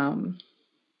big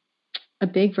a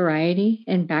big variety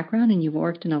and background, and you've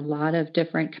worked in a lot of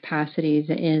different capacities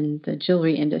in the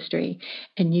jewelry industry,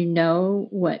 and you know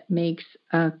what makes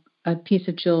a piece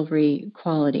of jewelry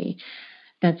quality.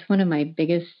 That's one of my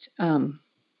biggest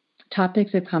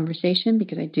topics of conversation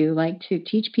because I do like to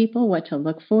teach people what to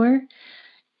look for.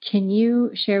 Can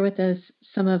you share with us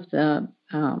some of the,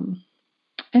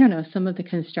 some of the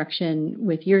construction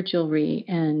with your jewelry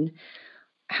and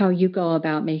how you go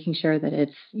about making sure that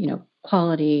it's,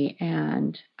 quality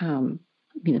and,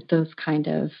 those kind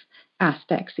of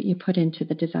aspects that you put into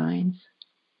the designs?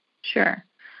 Sure.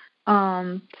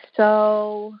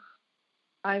 So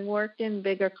I worked in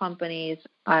bigger companies.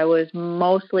 I was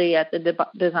mostly at the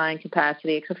design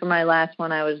capacity, except for my last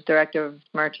one. I was director of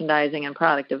merchandising and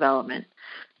product development,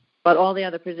 but all the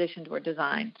other positions were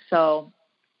design. So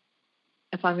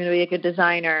if I'm going to be a good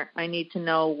designer, I need to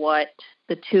know what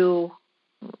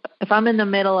if I'm in the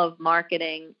middle of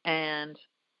marketing and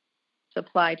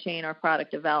supply chain or product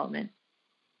development,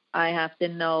 I have to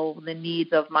know the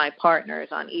needs of my partners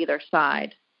on either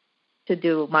side to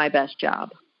do my best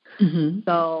job. Mm-hmm.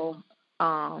 So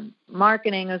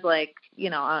marketing is like,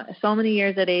 so many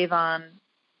years at Avon,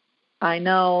 I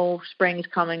know spring's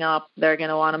coming up. They're going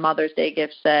to want a Mother's Day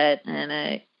gift set.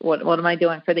 And what am I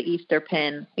doing for the Easter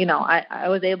pin? I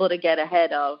was able to get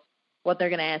ahead of what they're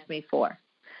going to ask me for.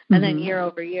 And then year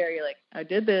over year, you're like, I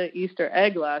did the Easter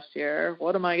egg last year.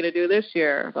 What am I going to do this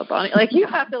year? Like, you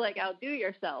have to outdo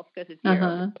yourself because it's year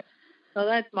over year. So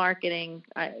that's marketing,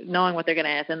 knowing what they're going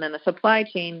to ask. And then the supply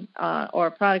chain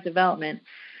or product development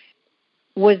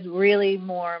was really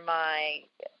more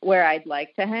where I'd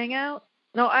like to hang out.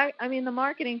 No, I mean, the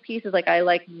marketing piece is I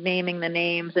like naming the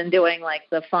names and doing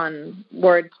the fun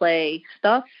wordplay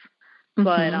stuff. Mm-hmm.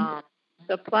 But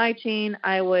supply chain,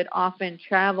 I would often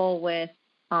travel with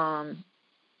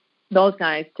those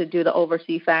guys to do the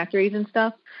overseas factories and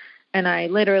stuff. And I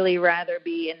literally rather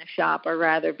be in the shop or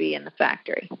rather be in the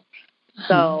factory.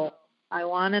 So I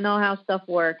want to know how stuff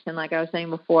works. And like I was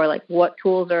saying before, what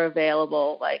tools are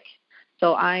available.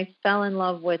 So I fell in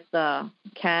love with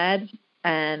CAD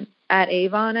and at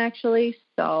Avon, actually.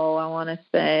 So I want to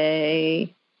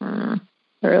say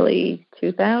early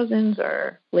 2000s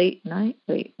or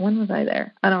when was I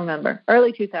there? I don't remember.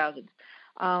 Early 2000s.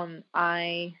 So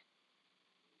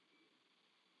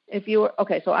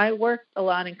I worked a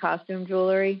lot in costume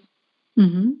jewelry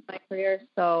in my career.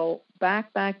 So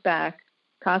back,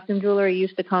 costume jewelry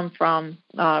used to come from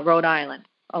Rhode Island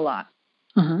a lot,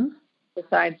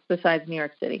 besides New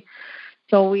York City.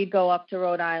 So we'd go up to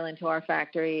Rhode Island to our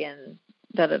factory and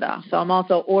da-da-da. So I'm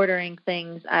also ordering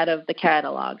things out of the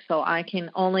catalog. So I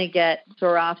can only get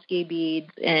Swarovski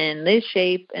beads in this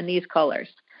shape and these colors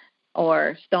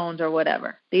or stones or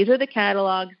whatever. These are the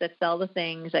catalogs that sell the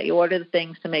things, that you order the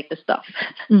things to make the stuff.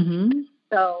 Mm-hmm.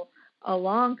 So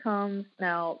along comes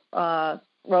now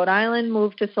Rhode Island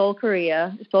moved to Seoul,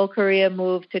 Korea. Seoul, Korea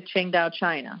moved to Qingdao,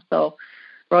 China. So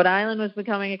Rhode Island was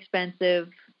becoming expensive.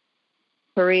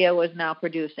 Korea was now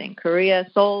producing.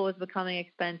 Seoul was becoming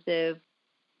expensive.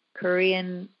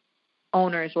 Korean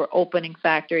owners were opening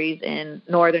factories in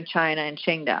northern China and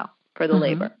Qingdao for the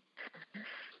labor.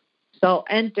 So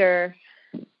enter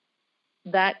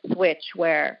that switch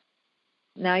where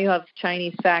now you have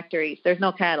Chinese factories. There's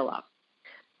no catalog.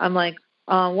 I'm like,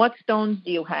 what stones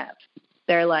do you have?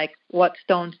 They're like, what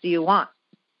stones do you want?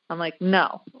 I'm like,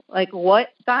 no. What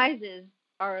sizes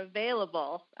are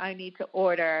available? I need to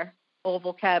order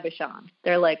oval cabochon.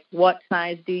 They're like, what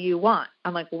size do you want?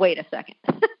 I'm like, wait a second.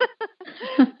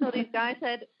 So these guys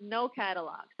had no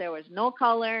catalogs. There was no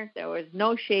color. There was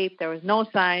no shape. There was no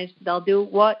size. They'll do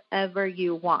whatever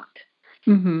you want.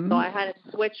 Mm-hmm. So I had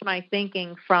to switch my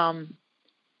thinking from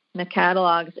the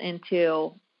catalogs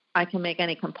into I can make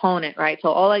any component, right? So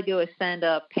all I do is send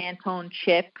a Pantone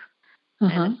chip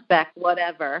and a spec,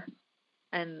 whatever.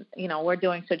 And, we're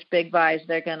doing such big buys,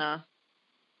 they're gonna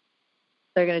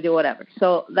do whatever.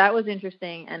 So that was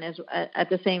interesting. And at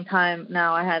the same time,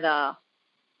 now I had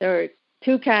there were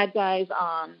two CAD guys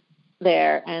on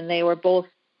there, and they were both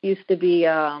used to be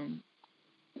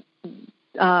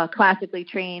classically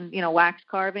trained, wax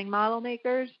carving model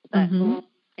makers that moved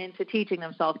into teaching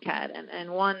themselves CAD.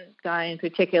 And one guy in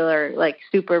particular,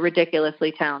 super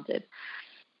ridiculously talented.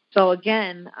 So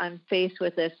again, I'm faced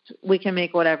with this, we can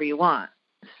make whatever you want.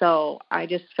 So I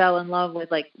just fell in love with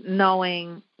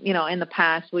knowing, in the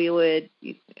past we would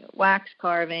wax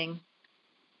carving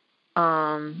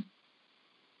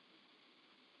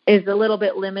is a little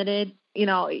bit limited.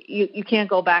 You can't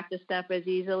go back to step as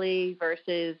easily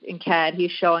versus in CAD,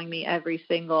 he's showing me every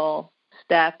single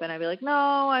step. And I'd be like, no,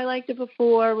 I liked it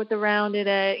before with the rounded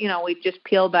edge. We just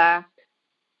peel back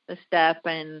the step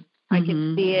and I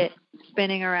can see it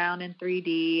spinning around in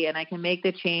 3D, and I can make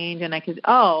the change, and I can,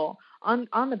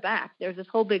 on the back, there's this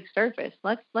whole big surface.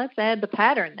 Let's add the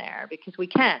pattern there because we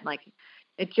can. Like,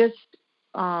 it just,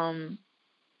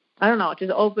 I don't know, it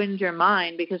just opens your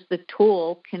mind because the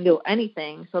tool can do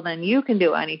anything. So then you can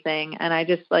do anything. And I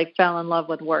just like fell in love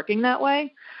with working that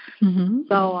way.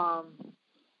 So,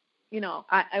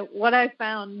 what I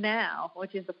found now,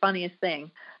 which is the funniest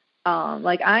thing,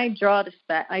 like I draw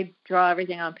I draw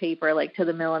everything on paper, like to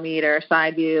the millimeter,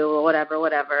 side view or whatever,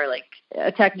 like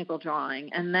a technical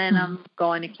drawing. And then I'm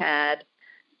going to CAD,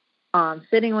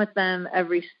 sitting with them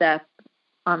every step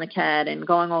on the CAD and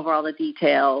going over all the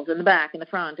details in the back and the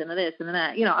front and the this and the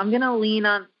that. I'm going to lean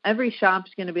on, every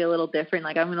shop's going to be a little different.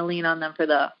 Like I'm going to lean on them for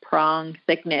the prong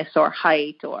thickness or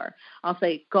height, or I'll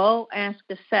say, go ask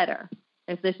the setter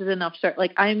if this is enough.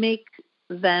 Like I make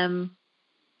them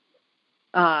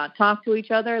talk to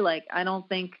each other. Like I don't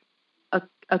think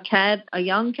a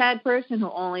young CAD person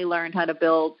who only learned how to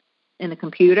build in a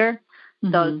computer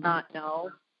does not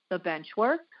know the bench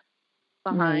work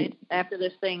behind. After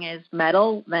this thing is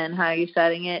metal, then how are you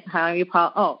setting it? How are you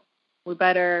we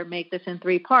better make this in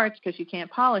 3 parts because you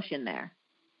can't polish in there.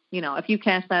 If you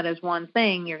cast that as one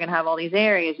thing, you're going to have all these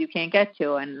areas you can't get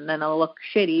to, and then it'll look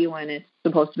shitty when it's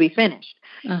supposed to be finished.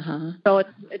 So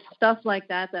it's stuff like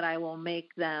that I will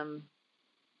make them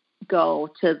go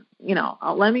to,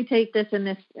 let me take this in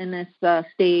this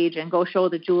stage and go show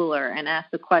the jeweler and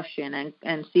ask the question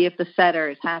and see if the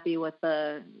setter is happy with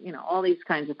the, all these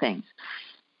kinds of things.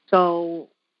 So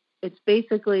it's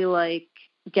basically like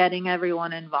getting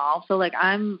everyone involved. So like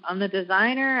I'm the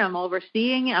designer, I'm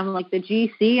overseeing, I'm like the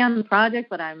GC on the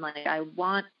project, but I'm like, I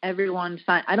want everyone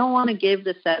sign. I don't want to give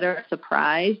the setter a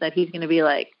surprise that he's going to be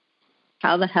like,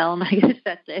 how the hell am I going to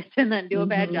set this and then do a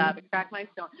bad job and crack my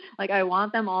stone? Like I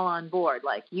want them all on board.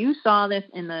 Like you saw this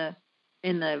in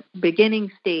the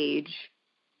beginning stage.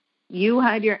 You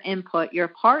had your input. You're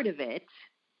part of it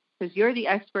because you're the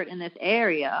expert in this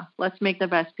area. Let's make the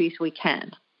best piece we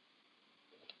can.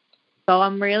 So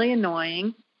I'm really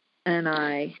annoying, and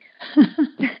I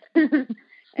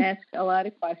ask a lot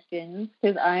of questions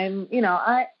because I'm,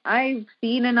 I've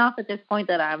seen enough at this point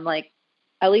that I'm like,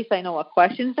 at least I know what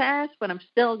questions to ask, but I'm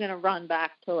still going to run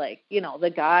back to like,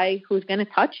 the guy who's going to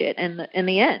touch it in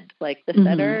the end, like the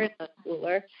setter and the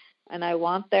jeweler. And I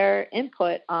want their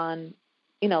input on,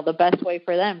 the best way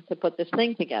for them to put this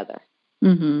thing together.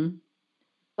 So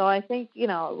I think,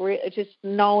 it's just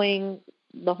knowing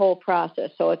the whole process.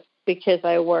 So it's because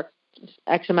I worked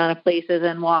X amount of places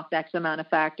and walked X amount of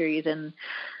factories, and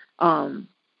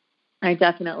I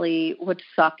definitely would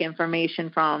suck information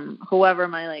from whoever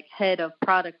my like head of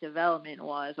product development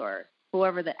was, or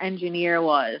whoever the engineer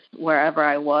was, wherever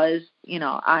I was.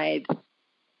 I'd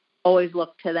always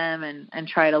look to them and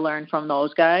try to learn from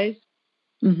those guys.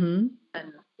 And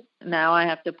now I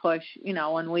have to push,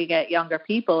 when we get younger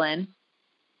people in,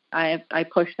 I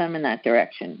push them in that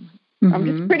direction. I'm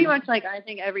just pretty much like, I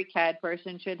think every CAD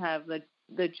person should have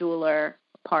the jeweler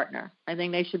partner. I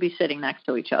think they should be sitting next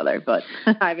to each other, but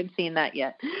I haven't seen that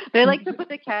yet. They like to put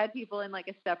the CAD people in like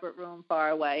a separate room far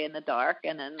away in the dark,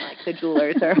 and then like the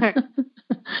jewelers are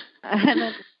and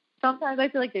then sometimes I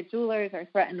feel like the jewelers are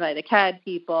threatened by the CAD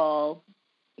people,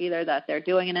 either that they're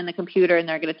doing it in the computer and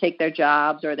they're going to take their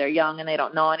jobs, or they're young and they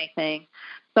don't know anything.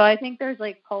 So I think there's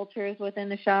like cultures within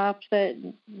the shops that,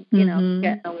 can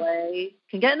get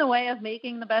in the way of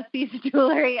making the best piece of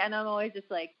jewelry. And I'm always just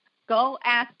like, go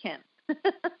ask him.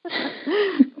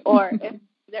 Or if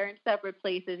they're in separate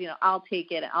places, I'll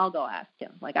take it and I'll go ask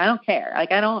him. Like, I don't care.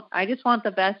 Like, I just want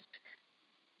the best.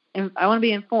 I want to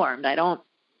be informed. I don't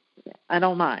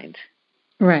mind.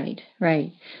 Right.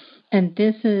 And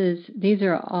these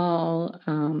are all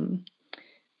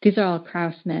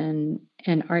craftsmen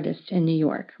and artists in New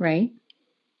York, right?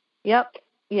 Yep.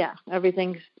 Yeah.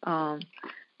 Everything's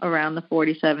around the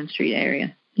 47th Street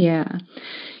area. Yeah.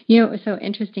 It was so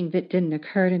interesting that didn't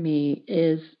occur to me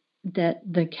is that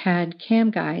the CAD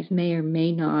CAM guys may or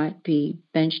may not be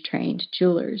bench trained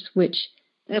jewelers, which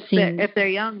if they're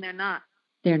young, they're not.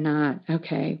 They're not.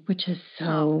 Okay. Which is so...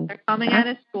 No, they're coming out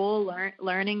of school,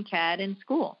 learning CAD in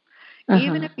school.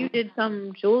 Even if you did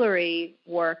some jewelry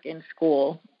work in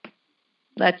school,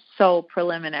 that's so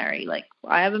preliminary. Like,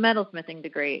 I have a metalsmithing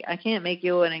degree. I can't make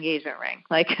you an engagement ring.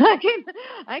 Like,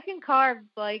 I can carve,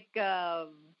 like, I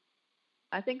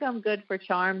think I'm good for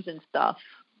charms and stuff.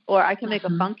 Or I can make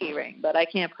a funky ring, but I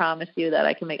can't promise you that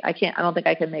I don't think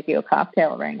I can make you a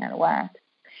cocktail ring out of wax.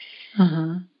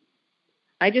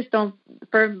 I just don't,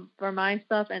 for my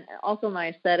stuff, and also my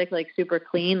aesthetic, like super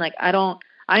clean. Like I know,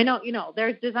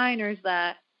 there's designers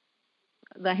that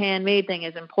the handmade thing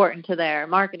is important to their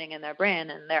marketing and their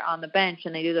brand, and they're on the bench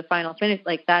and they do the final finish,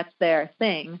 like that's their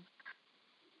thing.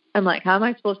 I'm like, how am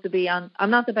I supposed to be on?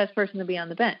 I'm not the best person to be on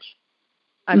the bench.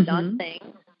 I've done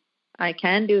things. I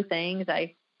can do things.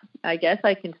 I guess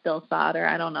I can still solder.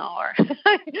 I don't know. Or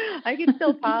I can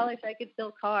still polish. I can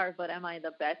still carve. But am I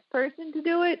the best person to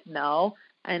do it? No.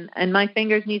 And my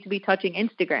fingers need to be touching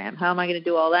Instagram. How am I going to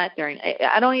do all that during?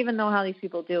 I don't even know how these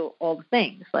people do all the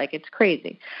things. Like, it's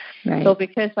crazy. Right. So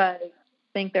because I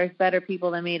think there's better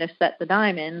people than me to set the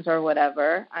diamonds or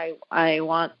whatever, I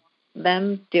want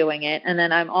them doing it. And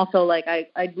then I'm also like, I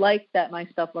like that my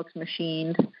stuff looks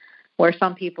machined, where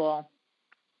some people,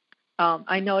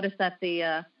 I noticed that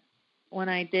when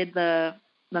I did the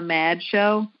MAD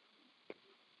show,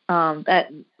 what's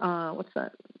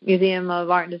that, Museum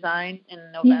of Art and Design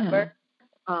in November,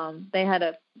 they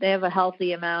have a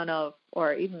healthy amount of,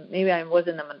 or even maybe I was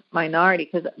in the minority,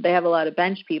 because they have a lot of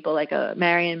bench people like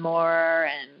Marion Moore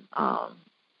and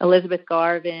Elizabeth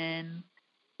Garvin,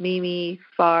 Mimi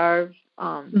Favre,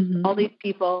 all these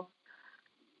people.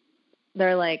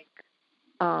 They're like,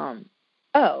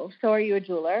 oh, so are you a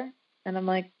jeweler? And I'm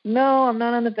like, no, I'm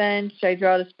not on the bench. I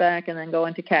draw the spec and then go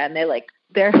into CAD. And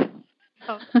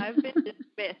I've been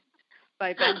dismissed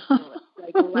by bench jewelers,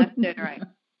 like left and right.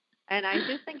 And I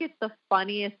just think it's the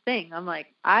funniest thing. I'm like,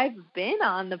 I've been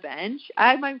on the bench.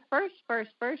 My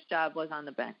first job was on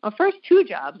the bench. Well, first two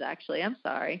jobs, actually. I'm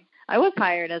sorry. I was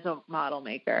hired as a model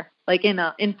maker, like in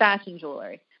fashion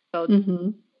jewelry. So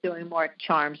doing more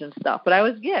charms and stuff. But I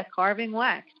was, carving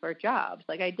wax for jobs.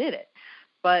 Like, I did it.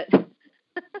 But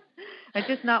it's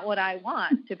just not what I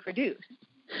want to produce.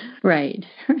 Right.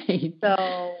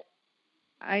 So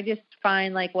I just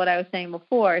find, like what I was saying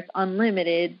before, it's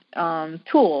unlimited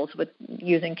tools with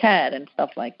using CAD and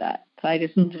stuff like that. So I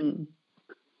just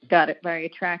got it very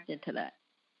attracted to that.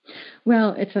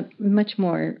 Well, it's a much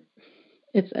more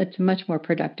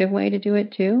productive way to do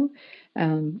it too.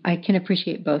 I can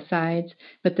appreciate both sides,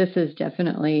 but this is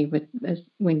definitely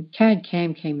when CAD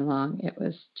came along, it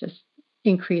was just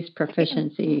increased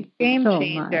proficiency. Game so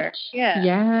changer. Much. Yeah.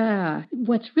 Yeah.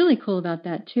 What's really cool about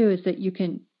that too is that you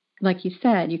can, like you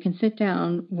said, you can sit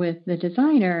down with the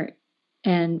designer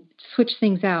and switch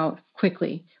things out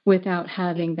quickly without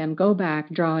having them go back,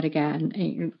 draw it again,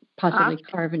 and possibly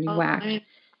carve a new wax.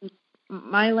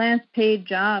 My last paid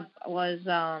job was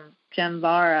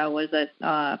Gemvara, was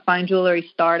a fine jewelry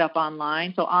startup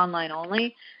online, so online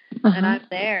only. And I'm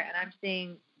there, and I'm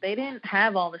seeing they didn't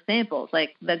have all the samples.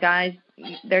 Like, the guys,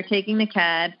 they're taking the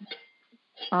CAD,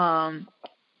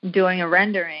 doing a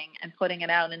rendering and putting it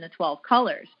out in the 12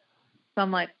 colors. So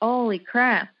I'm like, holy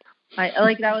crap. That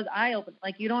was eye-opening.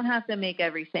 Like, you don't have to make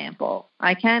every sample.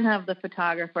 I can have the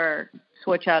photographer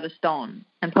switch out a stone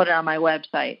and put it on my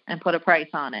website and put a price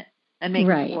on it and make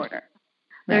an order.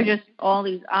 There are just all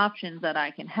these options that I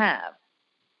can have.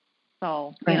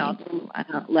 So,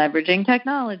 leveraging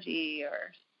technology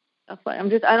or stuff like,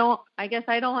 I guess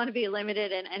I don't want to be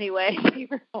limited in any way,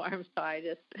 shape, or form. So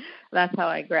that's how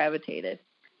I gravitated.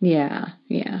 Yeah.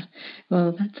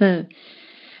 Well,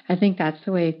 I think that's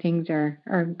the way things are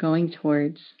going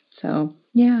towards. So,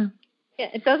 yeah. Yeah,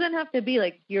 it doesn't have to be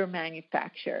like you're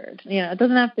manufactured. It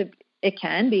doesn't have to, it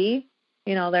can be.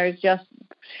 There's just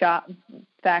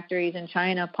factories in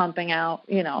China pumping out,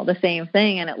 the same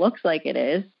thing, and it looks like it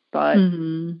is. But,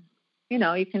 you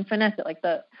can finesse it. Like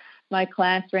my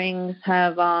class rings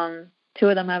have, two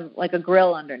of them have like a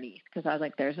grill underneath, because I was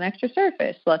like, there's an extra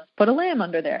surface. Let's put a lamb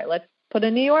under there. Let's put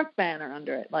a New York banner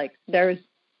under it. Like, there's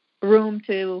room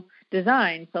to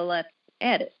design, so let's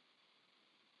add it.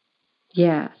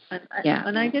 Yes.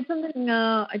 And I did something,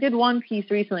 I did one piece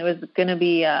recently. It was going to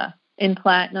be in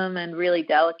platinum and really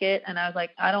delicate. And I was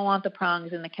like, I don't want the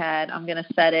prongs in the CAD. I'm going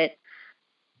to set it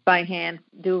by hand,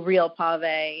 do real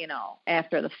pave,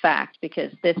 after the fact,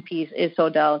 because this piece is so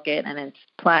delicate and it's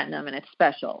platinum and it's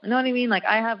special. You know what I mean? Like,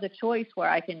 I have the choice where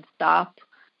I can stop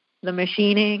the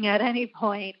machining at any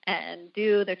point and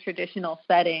do the traditional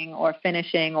setting or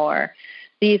finishing, or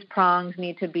these prongs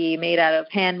need to be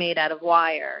handmade out of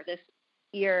wire. This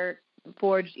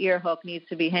forged ear hook needs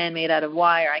to be handmade out of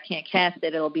wire. I can't cast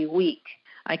it. It'll be weak.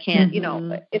 I can't,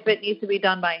 if it needs to be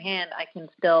done by hand, I can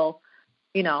still,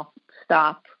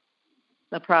 stop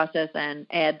the process and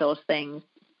add those things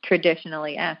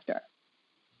traditionally after.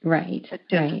 Right.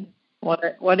 What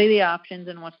are the options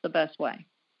and what's the best way?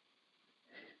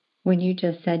 When you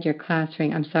just said your class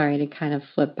ring, I'm sorry to kind of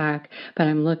flip back, but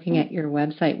I'm looking at your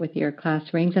website with your class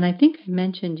rings, and I think I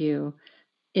mentioned you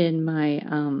in my,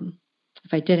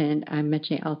 if I didn't,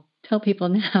 I'll tell people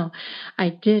now, I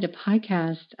did a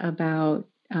podcast about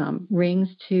rings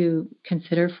to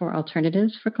consider for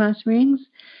alternatives for class rings.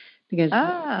 Because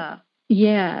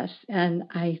yes, and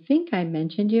I think I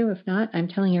mentioned you. If not, I'm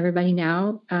telling everybody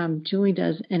now. Julie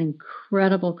does an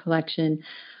incredible collection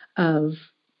of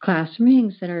class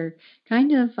rings that are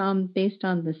kind of based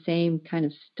on the same kind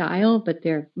of style, but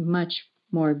they're much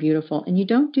more beautiful. And you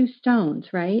don't do stones,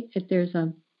 right? If there's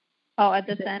a at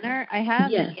the center, I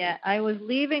haven't yet. I was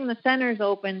leaving the centers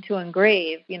open to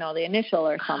engrave, the initial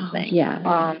or something.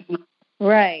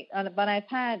 Right. But I've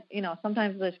had,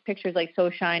 sometimes there's pictures like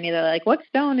so shiny. They're like, what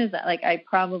stone is that? Like, I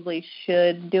probably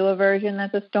should do a version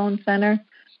that's a stone center,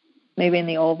 maybe in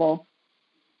the oval.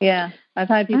 Yeah. I've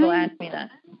had people ask me that.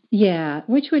 Yeah,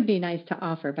 which would be nice to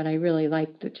offer, but I really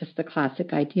like just the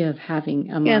classic idea of having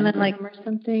a monogram or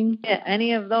something. Yeah,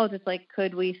 any of those. It's like,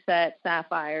 could we set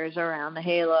sapphires around the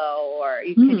halo, or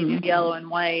can you do yellow and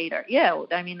white? Or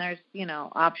there's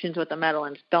options with the metal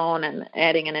and stone, and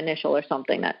adding an initial or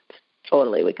something that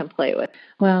totally we can play with.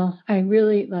 Well, I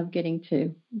really love getting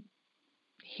to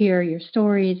hear your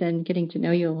stories and getting to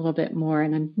know you a little bit more,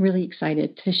 and I'm really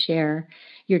excited to share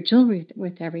your jewelry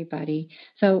with everybody.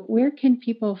 So where can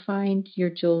people find your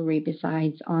jewelry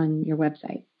besides on your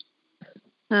website?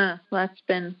 That's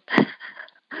been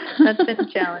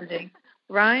challenging.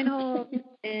 Reinhold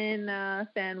in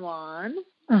San Juan.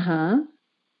 I'll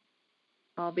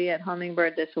be at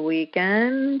Hummingbird this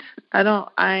weekend. I've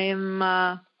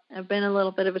been a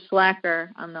little bit of a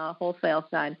slacker on the wholesale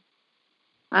side.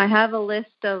 I have a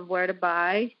list of where to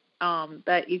buy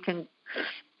that you can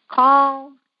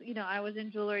call. I was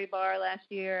in Jewelry Bar last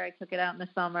year. I took it out in the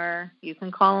summer. You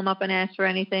can call them up and ask for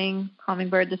anything.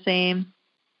 Hummingbird the same.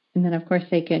 And then, of course,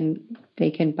 they can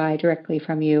buy directly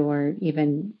from you or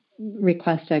even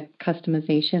request a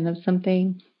customization of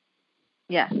something.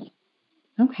 Yes.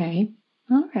 Okay.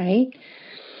 All right.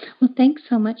 Well, thanks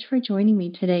so much for joining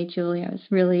me today, Julie. I was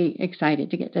really excited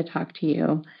to get to talk to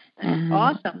you. And,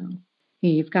 awesome.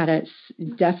 You've got a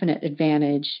definite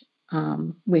advantage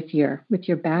with your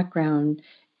background,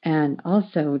 and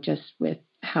also just with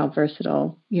how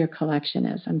versatile your collection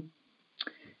is. I'm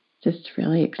just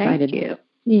really excited. Thank you.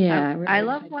 Yeah. Really I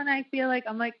love when I feel like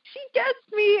I'm like, she gets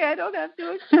me. I don't have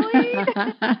to explain.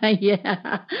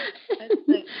 Yeah. That's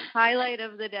the highlight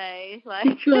of the day.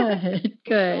 Like,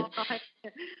 good.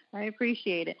 I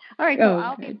appreciate it. All right. So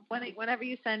I'll be, whenever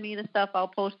you send me the stuff, I'll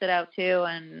post it out too,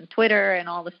 and Twitter and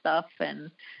all the stuff.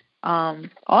 And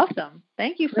awesome.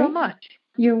 Thank you so much.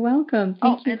 You're welcome.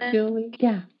 Thank you, Julie.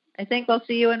 Yeah. I think I'll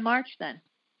see you in March then.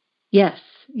 Yes.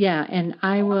 Yeah. And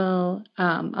I will,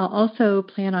 I'll also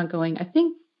plan on going, I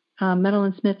think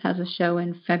Metal & Smith has a show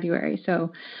in February,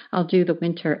 so I'll do the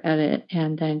winter edit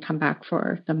and then come back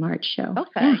for the March show.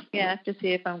 Okay. Yeah, I have to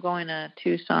see if I'm going to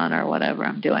Tucson or whatever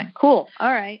I'm doing. Cool.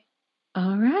 All right.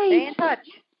 All right. Stay in touch.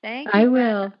 Thank you. I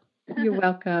will. You're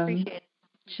welcome. Appreciate it.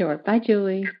 Sure. Bye,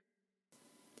 Julie.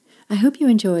 I hope you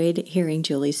enjoyed hearing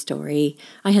Julie's story.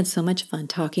 I had so much fun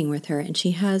talking with her, and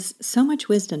she has so much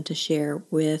wisdom to share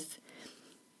with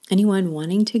anyone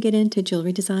wanting to get into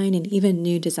jewelry design and even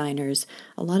new designers.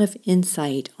 A lot of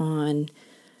insight on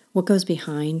what goes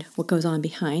on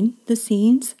behind the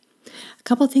scenes. A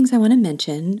couple of things I want to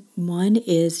mention. One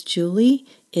is Julie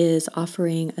is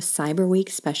offering a Cyber Week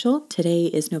special. Today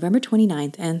is November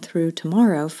 29th, and through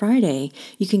tomorrow, Friday,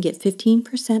 you can get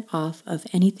 15% off of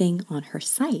anything on her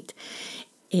site.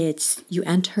 You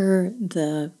enter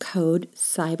the code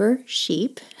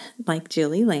CYBERSHEEP, like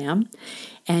Julie Lamb,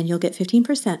 and you'll get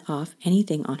 15% off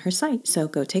anything on her site. So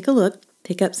go take a look,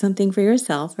 pick up something for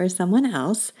yourself or someone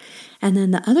else. And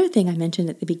then the other thing I mentioned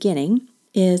at the beginning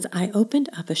is I opened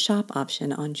up a shop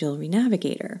option on Jewelry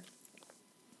Navigator.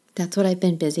 That's what I've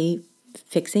been busy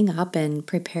fixing up and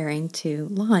preparing to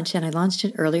launch, and I launched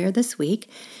it earlier this week.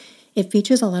 It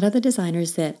features a lot of the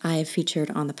designers that I've featured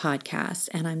on the podcast,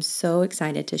 and I'm so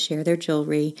excited to share their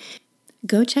jewelry.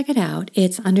 Go check it out.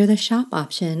 It's under the shop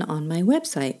option on my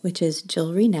website, which is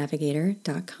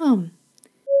jewelrynavigator.com.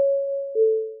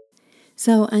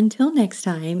 So until next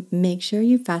time, make sure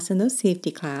you fasten those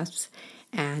safety clasps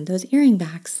and those earring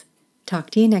backs. Talk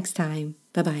to you next time.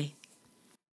 Bye-bye.